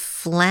you're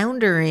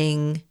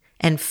floundering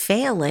and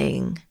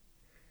failing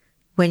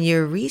when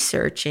you're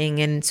researching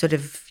and sort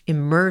of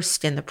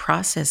immersed in the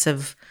process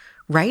of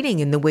writing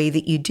in the way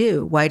that you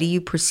do. Why do you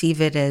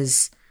perceive it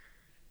as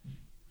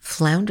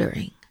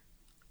floundering?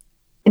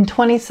 In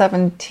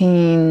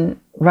 2017,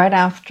 right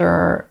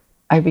after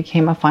I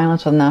became a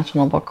finalist for the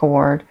National Book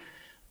Award,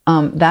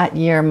 that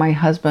year my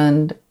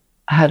husband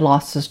had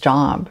lost his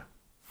job.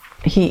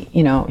 He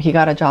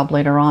got a job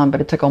later on, but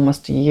it took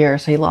almost a year.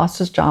 So he lost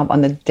his job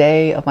on the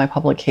day of my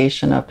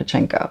publication of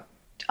Pachinko,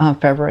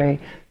 February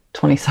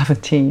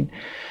 2017.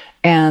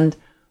 And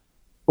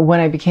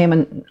when I became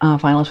a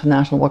finalist for the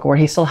National Book Award,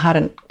 he still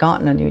hadn't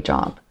gotten a new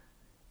job.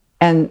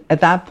 And at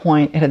that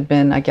point, it had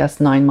been, I guess,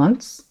 9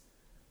 months.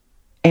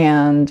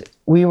 And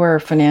we were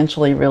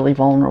financially really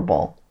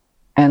vulnerable.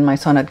 And my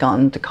son had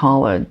gotten to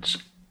college,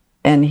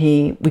 and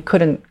we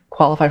couldn't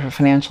qualify for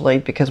financial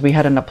aid because we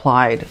hadn't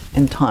applied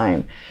in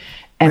time.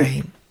 And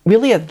right.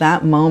 Really at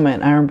that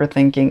moment, I remember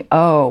thinking,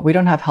 we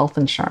don't have health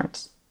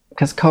insurance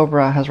because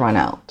COBRA has run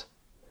out.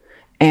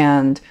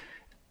 And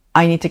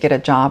I need to get a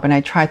job. And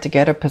I tried to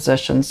get a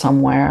position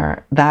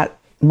somewhere that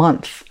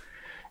month.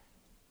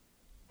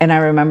 And I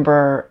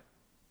remember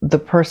the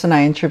person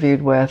I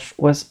interviewed with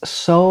was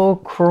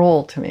so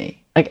cruel to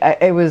me. Like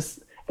I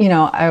was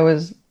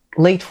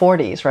late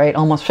 40s, right?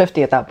 Almost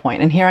 50 at that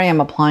point. And here I am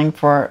applying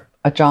for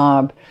a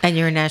job. And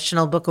you're a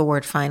National Book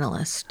Award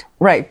finalist.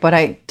 Right. But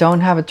I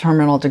don't have a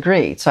terminal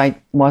degree. So I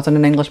wasn't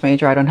an English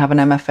major. I don't have an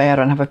MFA. I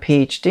don't have a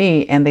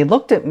PhD. And they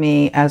looked at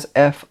me as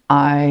if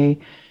I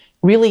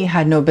really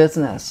had no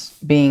business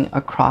being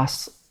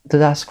across the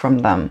desk from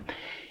them.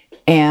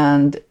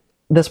 And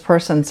this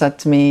person said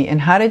to me,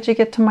 "And how did you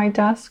get to my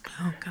desk?"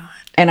 Oh, God.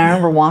 And I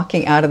remember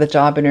walking out of the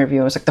job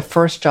interview. It was like the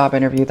first job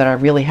interview that I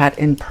really had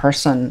in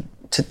person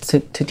to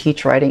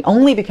teach writing,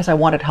 only because I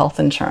wanted health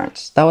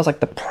insurance. That was like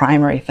the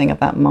primary thing at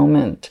that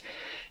moment.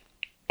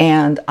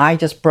 And I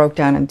just broke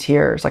down in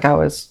tears. Like I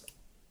was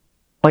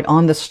like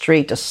on the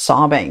street just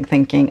sobbing,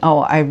 thinking, oh,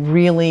 I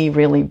really,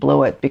 really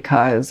blew it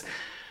because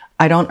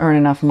I don't earn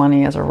enough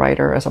money as a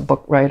writer, as a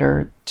book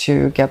writer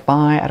to get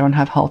by. I don't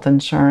have health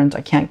insurance.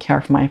 I can't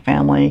care for my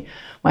family.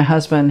 My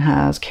husband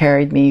has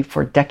carried me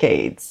for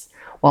decades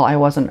while I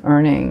wasn't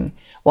earning,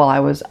 while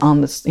I was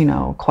on this,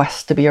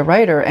 quest to be a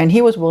writer. And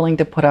he was willing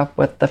to put up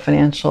with the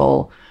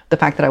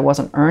fact that I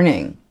wasn't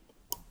earning.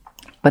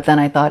 But then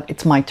I thought,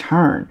 it's my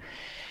turn.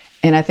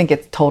 And I think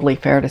it's totally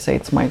fair to say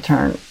it's my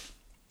turn.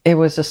 It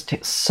was just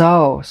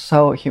so,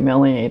 so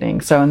humiliating.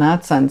 So in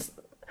that sense,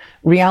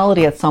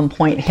 reality at some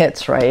point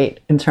hits, right,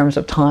 in terms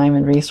of time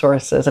and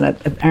resources. And I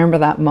remember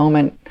that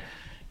moment,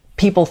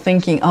 people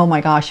thinking, oh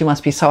my gosh, you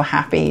must be so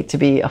happy to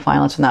be a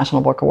finalist for the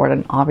National Book Award.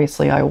 And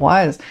obviously I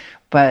was.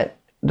 But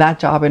that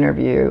job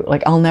interview,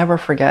 like, I'll never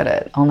forget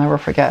it. I'll never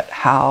forget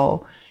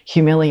how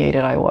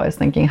humiliated I was,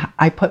 thinking,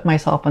 I put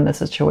myself in this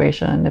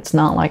situation. It's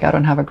not like I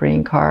don't have a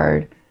green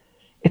card.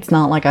 It's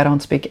not like I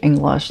don't speak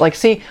English. Like,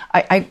 see,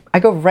 I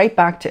go right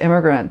back to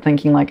immigrant,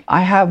 thinking like,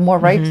 I have more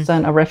rights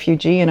than a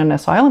refugee and an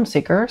asylum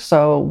seeker.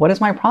 So what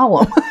is my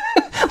problem?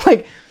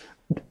 Like,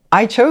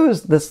 I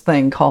chose this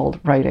thing called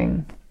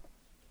writing.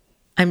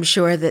 I'm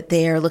sure that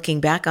they are looking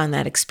back on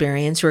that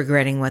experience,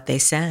 regretting what they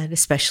said,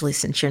 especially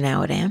since you're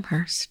now at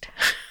Amherst.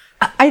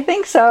 I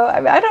think so.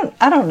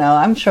 I don't know.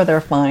 I'm sure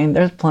they're fine.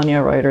 There's plenty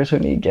of writers who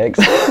need gigs.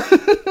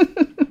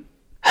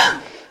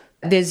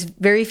 There's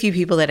very few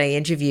people that I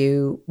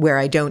interview where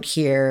I don't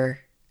hear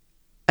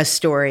a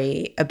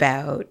story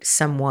about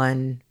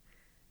someone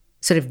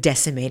sort of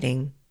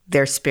decimating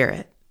their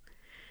spirit.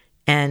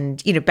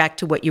 And, back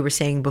to what you were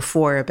saying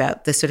before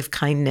about the sort of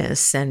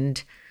kindness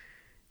and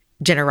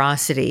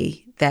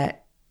generosity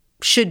that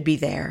should be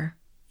there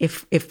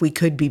if we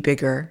could be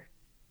bigger.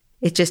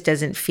 It just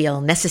doesn't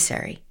feel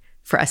necessary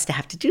for us to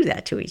have to do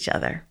that to each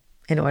other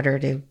in order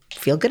to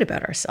feel good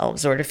about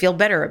ourselves or to feel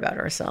better about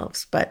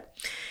ourselves. But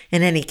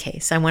in any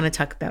case, I want to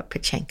talk about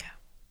Pachinko.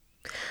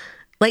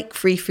 Like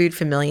Free Food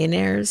for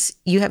Millionaires,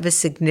 you have a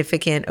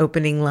significant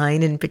opening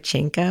line in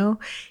Pachinko.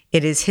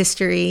 It is,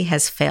 history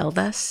has failed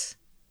us,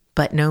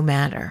 but no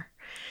matter.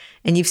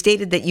 And you've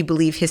stated that you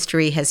believe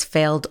history has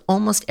failed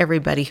almost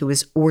everybody who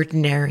is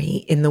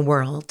ordinary in the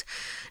world,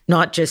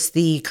 not just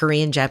the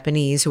Korean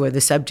Japanese who are the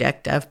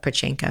subject of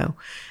Pachinko.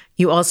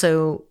 You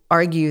also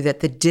argue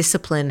that the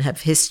discipline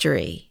of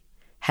history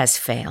has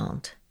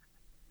failed.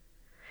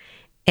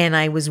 And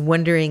I was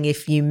wondering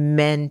if you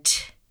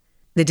meant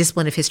the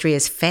discipline of history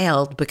has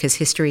failed because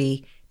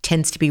history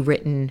tends to be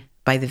written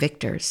by the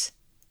victors.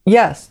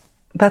 Yes,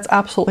 that's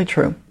absolutely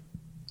true.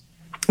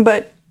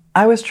 But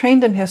I was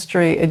trained in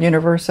history at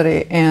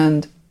university,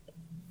 and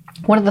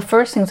one of the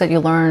first things that you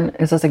learn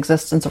is this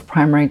existence of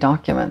primary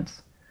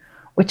documents,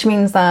 which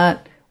means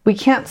that we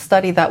can't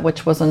study that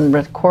which wasn't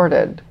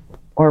recorded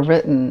or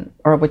written,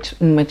 or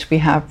in which we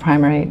have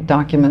primary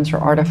documents or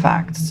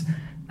artifacts.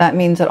 That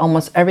means that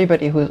almost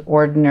everybody who's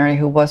ordinary,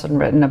 who wasn't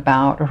written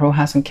about, or who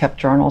hasn't kept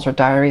journals or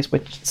diaries,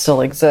 which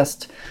still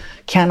exist,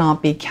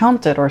 cannot be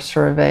counted or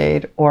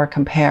surveyed or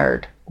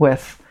compared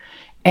with.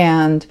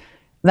 And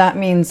that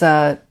means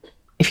that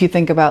if you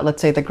think about,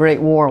 let's say, the Great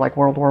War, like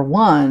World War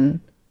I,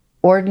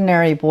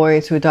 ordinary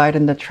boys who died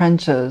in the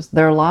trenches,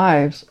 their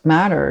lives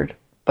mattered,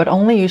 but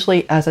only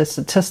usually as a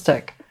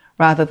statistic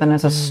rather than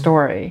as a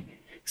story.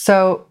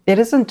 So it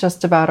isn't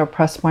just about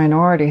oppressed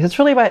minorities. It's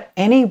really about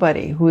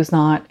anybody who is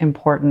not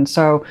important.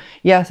 So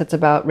yes, it's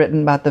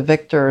written about the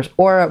victors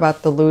or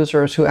about the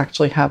losers who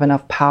actually have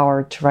enough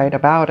power to write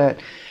about it,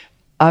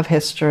 of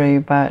history.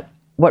 But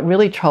what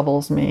really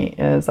troubles me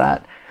is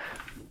that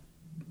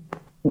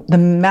the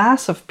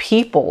mass of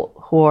people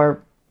who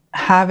are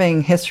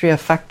having history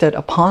affected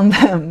upon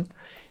them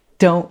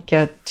don't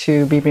get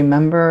to be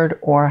remembered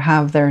or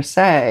have their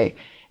say.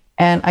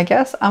 And I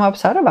guess I'm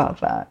upset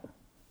about that.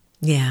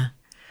 Yeah.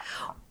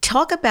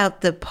 Talk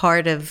about the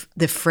part of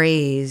the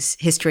phrase,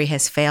 history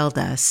has failed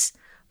us,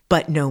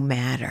 but no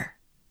matter.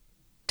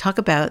 Talk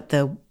about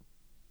the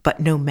but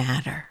no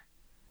matter.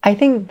 I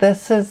think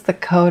this is the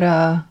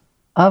coda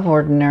of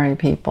ordinary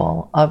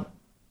people, of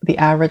the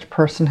average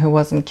person who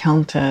wasn't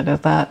counted,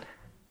 is that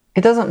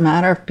it doesn't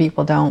matter if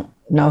people don't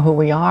know who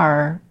we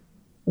are.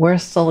 we're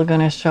still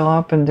going to show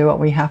up and do what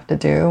we have to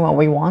do, what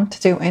we want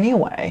to do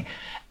anyway.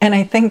 And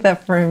I think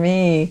that for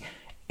me,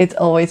 it's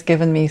always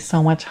given me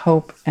so much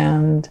hope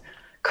and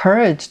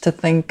courage to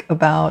think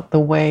about the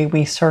way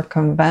we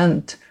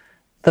circumvent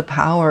the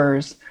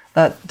powers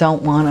that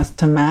don't want us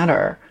to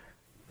matter.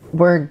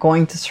 We're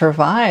going to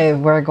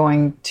survive. We're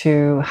going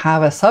to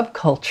have a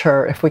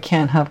subculture if we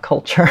can't have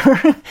culture.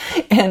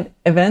 And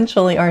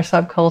eventually our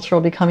subculture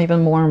will become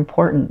even more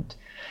important.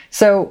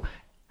 So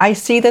I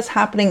see this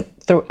happening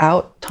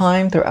throughout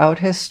time, throughout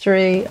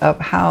history, of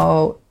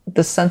how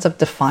the sense of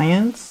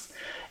defiance,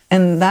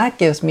 and that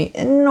gives me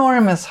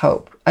enormous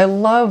hope. I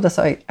love this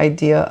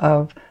idea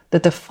of the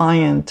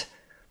defiant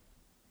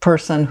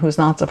person who's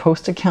not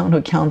supposed to count,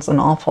 who counts an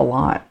awful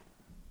lot.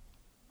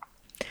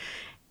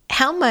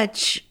 How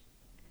much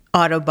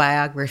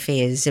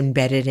autobiography is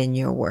embedded in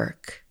your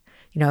work?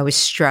 I was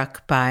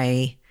struck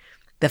by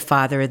the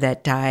father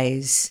that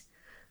dies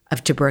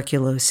of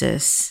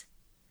tuberculosis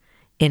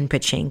in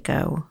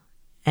Pachinko,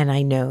 and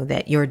I know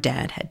that your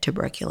dad had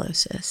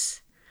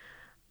tuberculosis.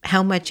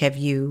 How much have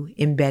you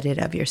embedded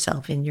of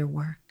yourself in your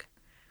work?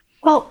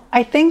 Well,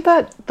 I think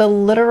that the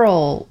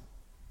literal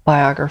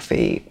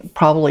biography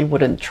probably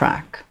wouldn't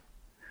track.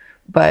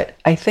 But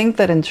I think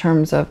that in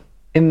terms of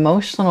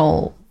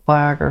emotional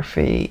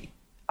biography,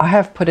 I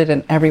have put it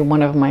in every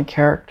one of my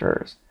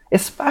characters,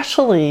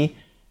 especially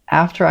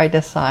after I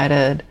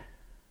decided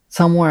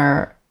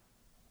somewhere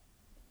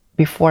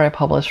before I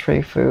published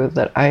Free Food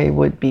that I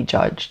would be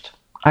judged,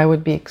 I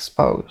would be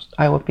exposed,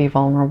 I would be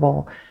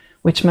vulnerable,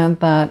 which meant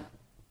that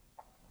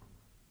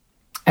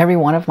every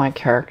one of my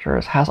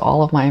characters has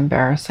all of my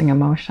embarrassing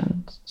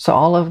emotions. So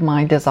all of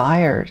my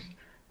desires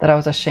that I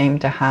was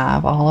ashamed to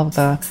have, all of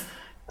the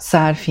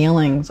sad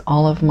feelings,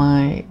 all of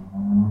my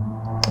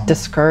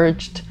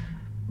discouraged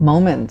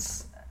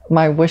moments,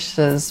 my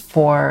wishes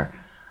for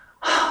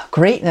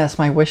greatness,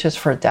 my wishes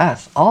for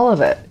death, all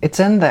of it,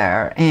 it's in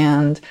there.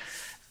 And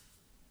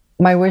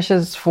my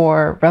wishes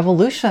for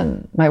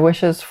revolution, my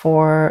wishes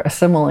for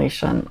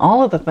assimilation,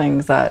 all of the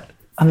things that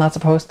I'm not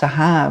supposed to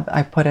have,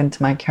 I put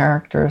into my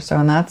character. So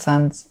in that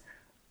sense,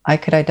 I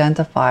could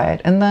identify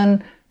it. And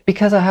then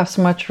because I have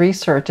so much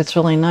research, it's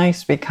really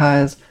nice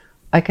because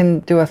I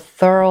can do a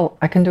through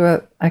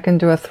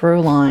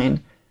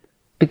line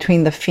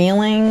between the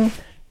feeling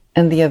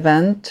and the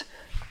event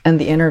and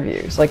the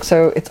interviews.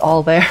 So it's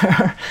all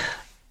there.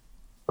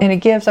 And it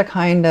gives a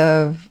kind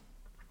of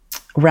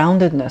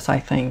roundedness, I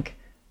think,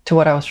 to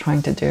what I was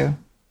trying to do.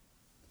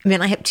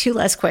 I have two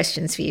last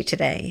questions for you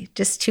today,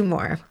 just two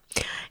more.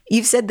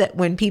 You've said that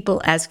when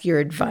people ask your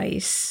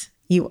advice,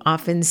 you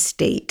often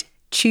state,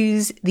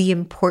 choose the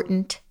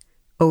important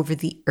over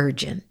the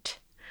urgent.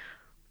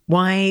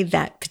 Why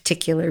that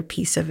particular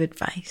piece of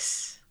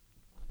advice?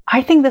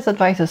 I think this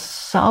advice is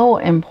so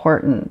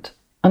important.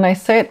 And I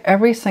say it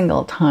every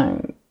single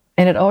time.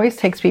 And it always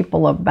takes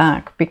people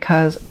aback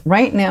because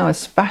right now,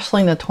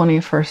 especially in the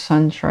 21st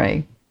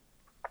century,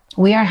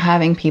 we are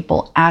having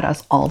people at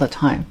us all the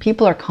time.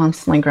 People are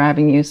constantly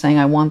grabbing you saying,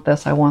 I want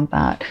this, I want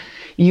that.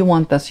 You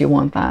want this, you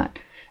want that.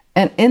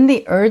 And in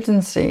the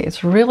urgency,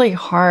 it's really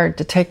hard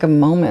to take a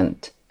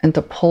moment and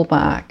to pull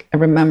back and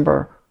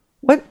remember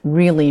what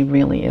really,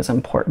 really is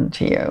important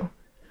to you.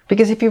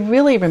 Because if you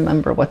really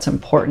remember what's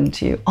important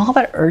to you, all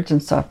that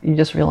urgent stuff, you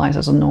just realize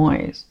is a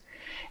noise.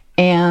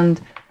 And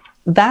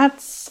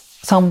that's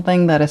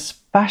something that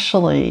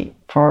especially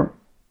for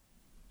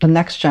the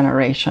next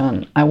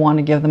generation, I want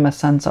to give them a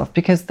sense of,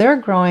 because they're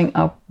growing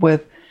up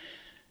with,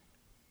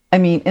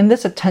 in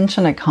this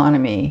attention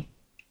economy,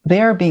 they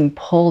are being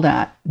pulled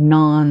at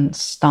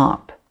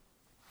nonstop.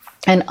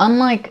 And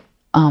unlike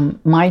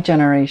my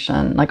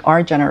generation, like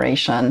our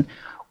generation,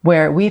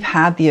 where we've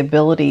had the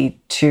ability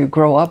to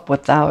grow up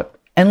without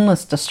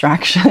endless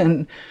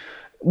distraction,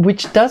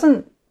 which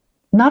doesn't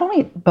not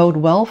only bode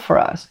well for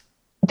us,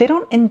 they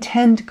don't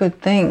intend good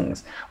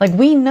things.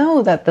 We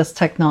know that this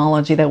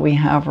technology that we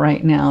have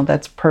right now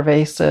that's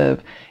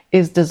pervasive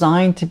is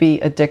designed to be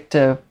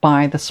addictive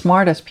by the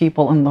smartest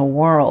people in the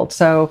world.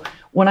 So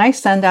when I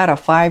send out a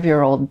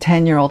 5-year-old,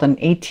 10-year-old, and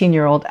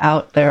 18-year-old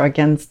out there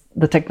against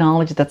the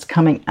technology that's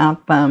coming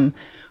at them,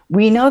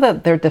 we know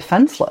that they're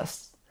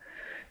defenseless.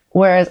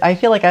 Whereas I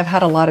feel like I've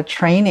had a lot of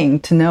training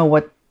to know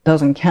what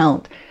doesn't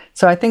count.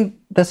 So I think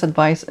this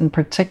advice in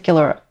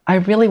particular, I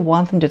really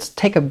want them to just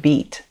take a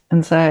beat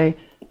and say,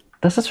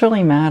 does this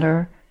really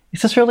matter?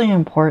 Is this really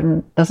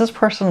important? Does this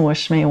person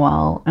wish me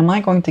well? Am I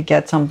going to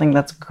get something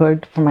that's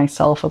good for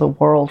myself or the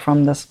world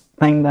from this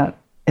thing that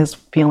is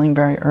feeling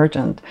very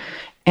urgent?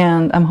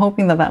 And I'm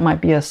hoping that that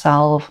might be a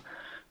salve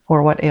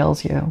for what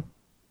ails you.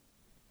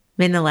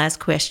 And the last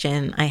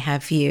question I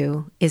have for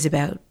you is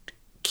about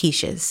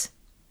quiches.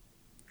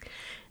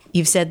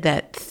 You've said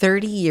that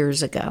 30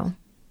 years ago,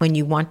 when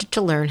you wanted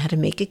to learn how to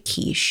make a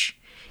quiche,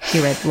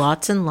 you read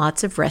lots and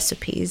lots of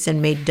recipes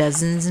and made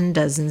dozens and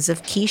dozens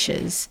of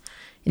quiches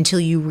until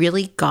you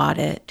really got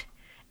it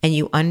and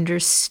you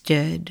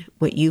understood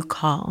what you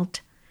called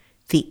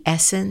the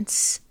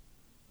essence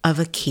of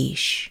a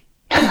quiche.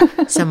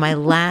 So my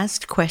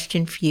last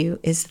question for you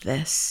is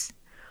this.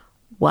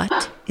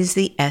 What is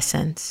the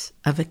essence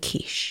of a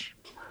quiche?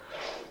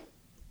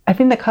 I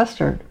think the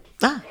custard.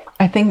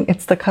 I think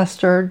it's the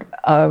custard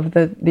of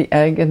the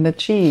egg and the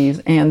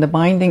cheese and the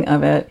binding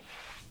of it.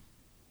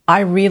 I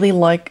really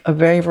like a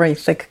very, very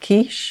thick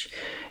quiche,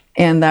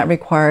 and that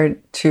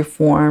required to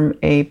form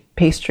a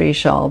pastry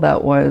shell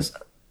that was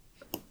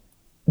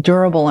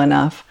durable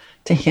enough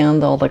to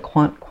handle the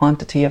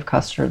quantity of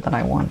custard that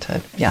I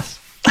wanted. Yes.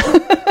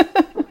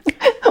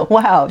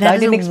 Wow, that I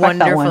didn't is a expect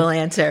that one. wonderful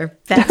answer.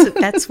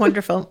 That's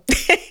wonderful.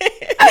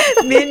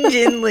 Min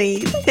Jin Lee,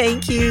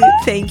 thank you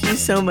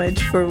so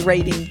much for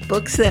writing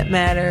books that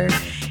matter,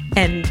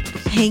 and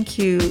thank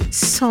you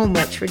so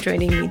much for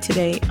joining me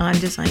today on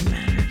Design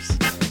Matters.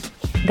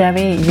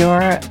 Debbie,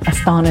 you're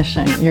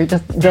astonishing.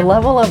 The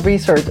level of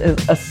research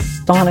is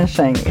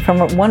astonishing. From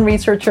one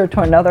researcher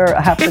to another,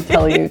 I have to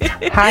tell you,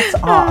 hats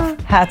off.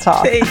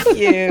 Thank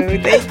you.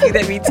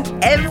 That means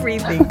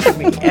everything to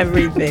me,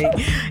 everything.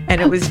 And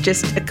it was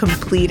just a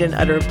complete and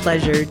utter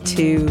pleasure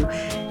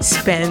to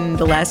spend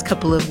the last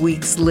couple of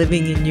weeks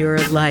living in your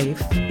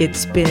life.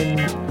 It's been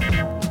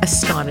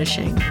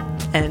astonishing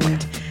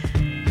and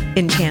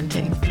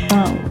enchanting.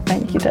 Oh,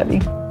 thank you,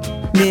 Debbie.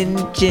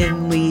 Min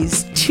Jin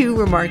Lee's two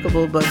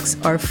remarkable books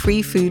are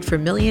Free Food for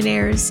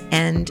Millionaires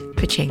and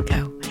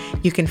Pachinko.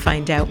 You can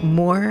find out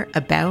more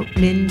about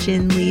Min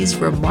Jin Lee's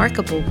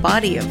remarkable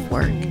body of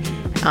work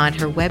on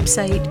her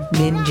website,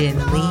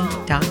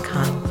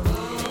 minjinlee.com.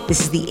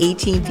 This is the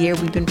 18th year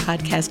we've been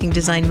podcasting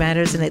Design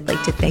Matters, and I'd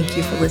like to thank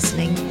you for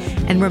listening.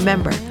 And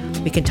remember,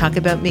 we can talk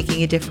about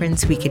making a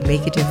difference, we can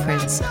make a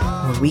difference,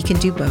 or we can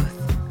do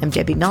both. I'm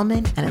Debbie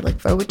Millman, and I look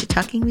forward to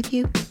talking with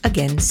you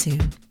again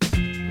soon.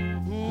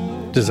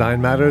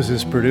 Design Matters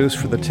is produced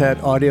for the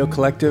TED Audio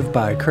Collective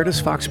by Curtis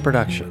Fox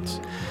Productions.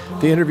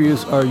 The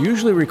interviews are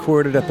usually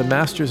recorded at the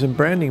Masters in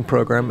Branding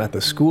program at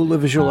the School of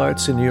Visual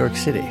Arts in New York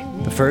City,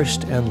 the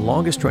first and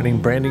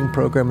longest-running branding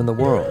program in the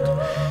world.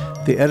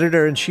 The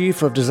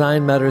editor-in-chief of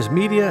Design Matters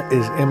Media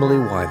is Emily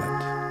Weiland.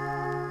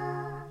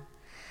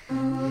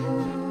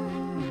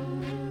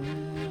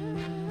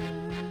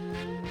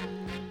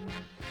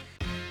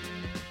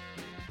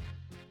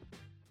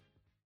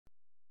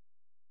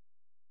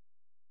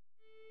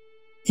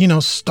 You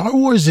know, Star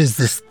Wars is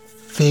this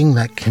thing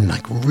that can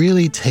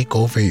really take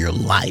over your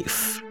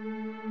life.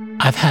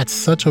 I've had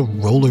such a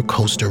roller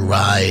coaster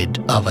ride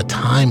of a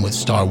time with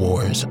Star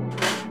Wars.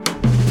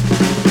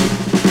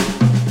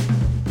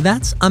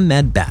 That's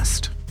Ahmed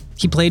Best.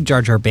 He played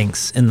Jar Jar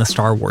Binks in the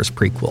Star Wars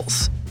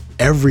prequels.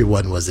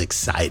 Everyone was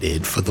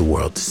excited for the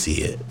world to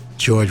see it.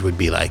 George would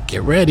be like,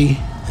 get ready,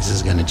 this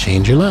is going to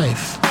change your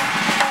life.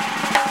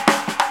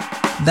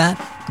 That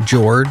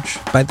George,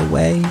 by the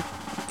way,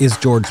 is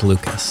George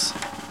Lucas.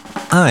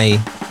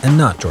 I am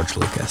not George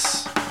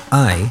Lucas.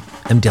 I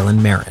am Dylan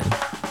Marin,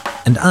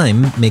 and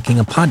I'm making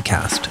a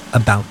podcast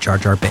about Jar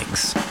Jar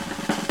Binks.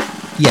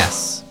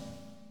 Yes,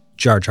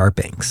 Jar Jar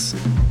Binks.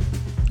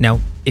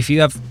 Now, if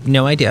you have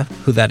no idea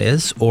who that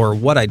is or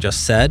what I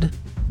just said,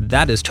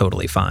 that is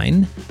totally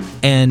fine.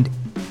 And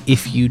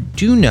if you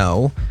do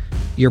know,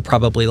 you're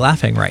probably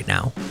laughing right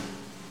now.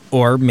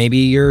 Or maybe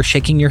you're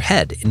shaking your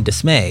head in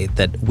dismay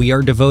that we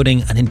are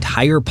devoting an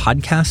entire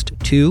podcast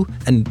to,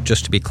 and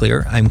just to be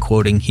clear, I'm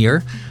quoting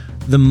here,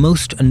 the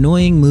most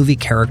annoying movie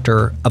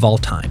character of all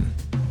time.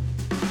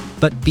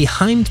 But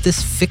behind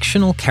this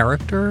fictional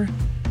character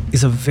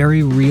is a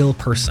very real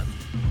person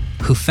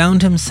who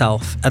found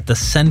himself at the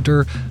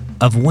center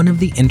of one of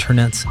the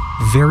internet's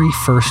very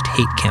first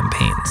hate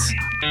campaigns.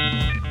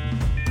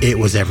 It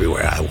was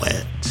everywhere I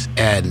went,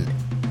 and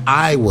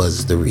I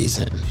was the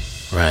reason.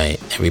 Right?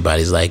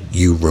 Everybody's like,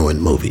 you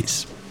ruined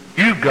movies.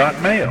 You've got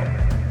mail.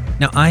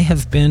 Now, I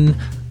have been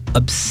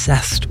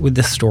obsessed with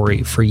this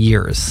story for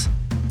years.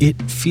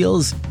 It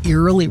feels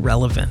eerily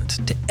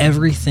relevant to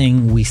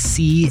everything we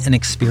see and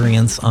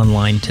experience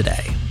online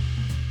today.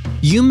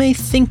 You may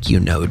think you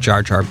know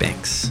Jar Jar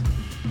Binks,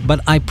 but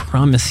I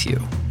promise you,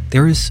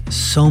 there is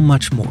so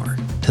much more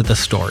to the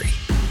story.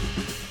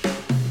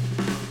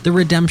 The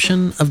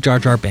Redemption of Jar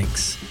Jar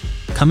Binks,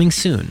 coming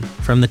soon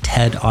from the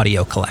TED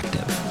Audio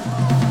Collective.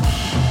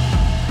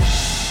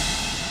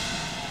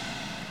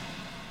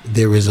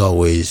 There is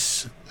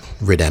always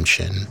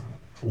redemption.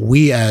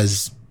 We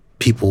as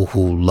people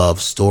who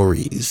love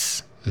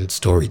stories and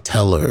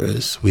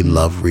storytellers, we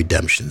love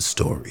redemption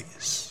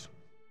stories.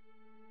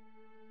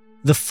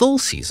 The full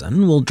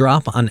season will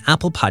drop on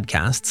Apple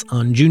Podcasts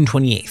on June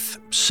 28th,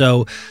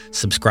 so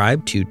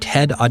subscribe to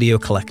TED Audio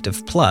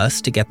Collective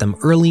Plus to get them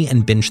early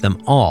and binge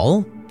them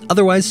all.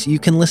 Otherwise, you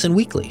can listen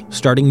weekly,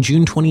 starting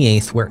June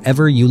 28th,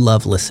 wherever you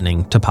love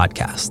listening to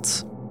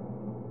podcasts.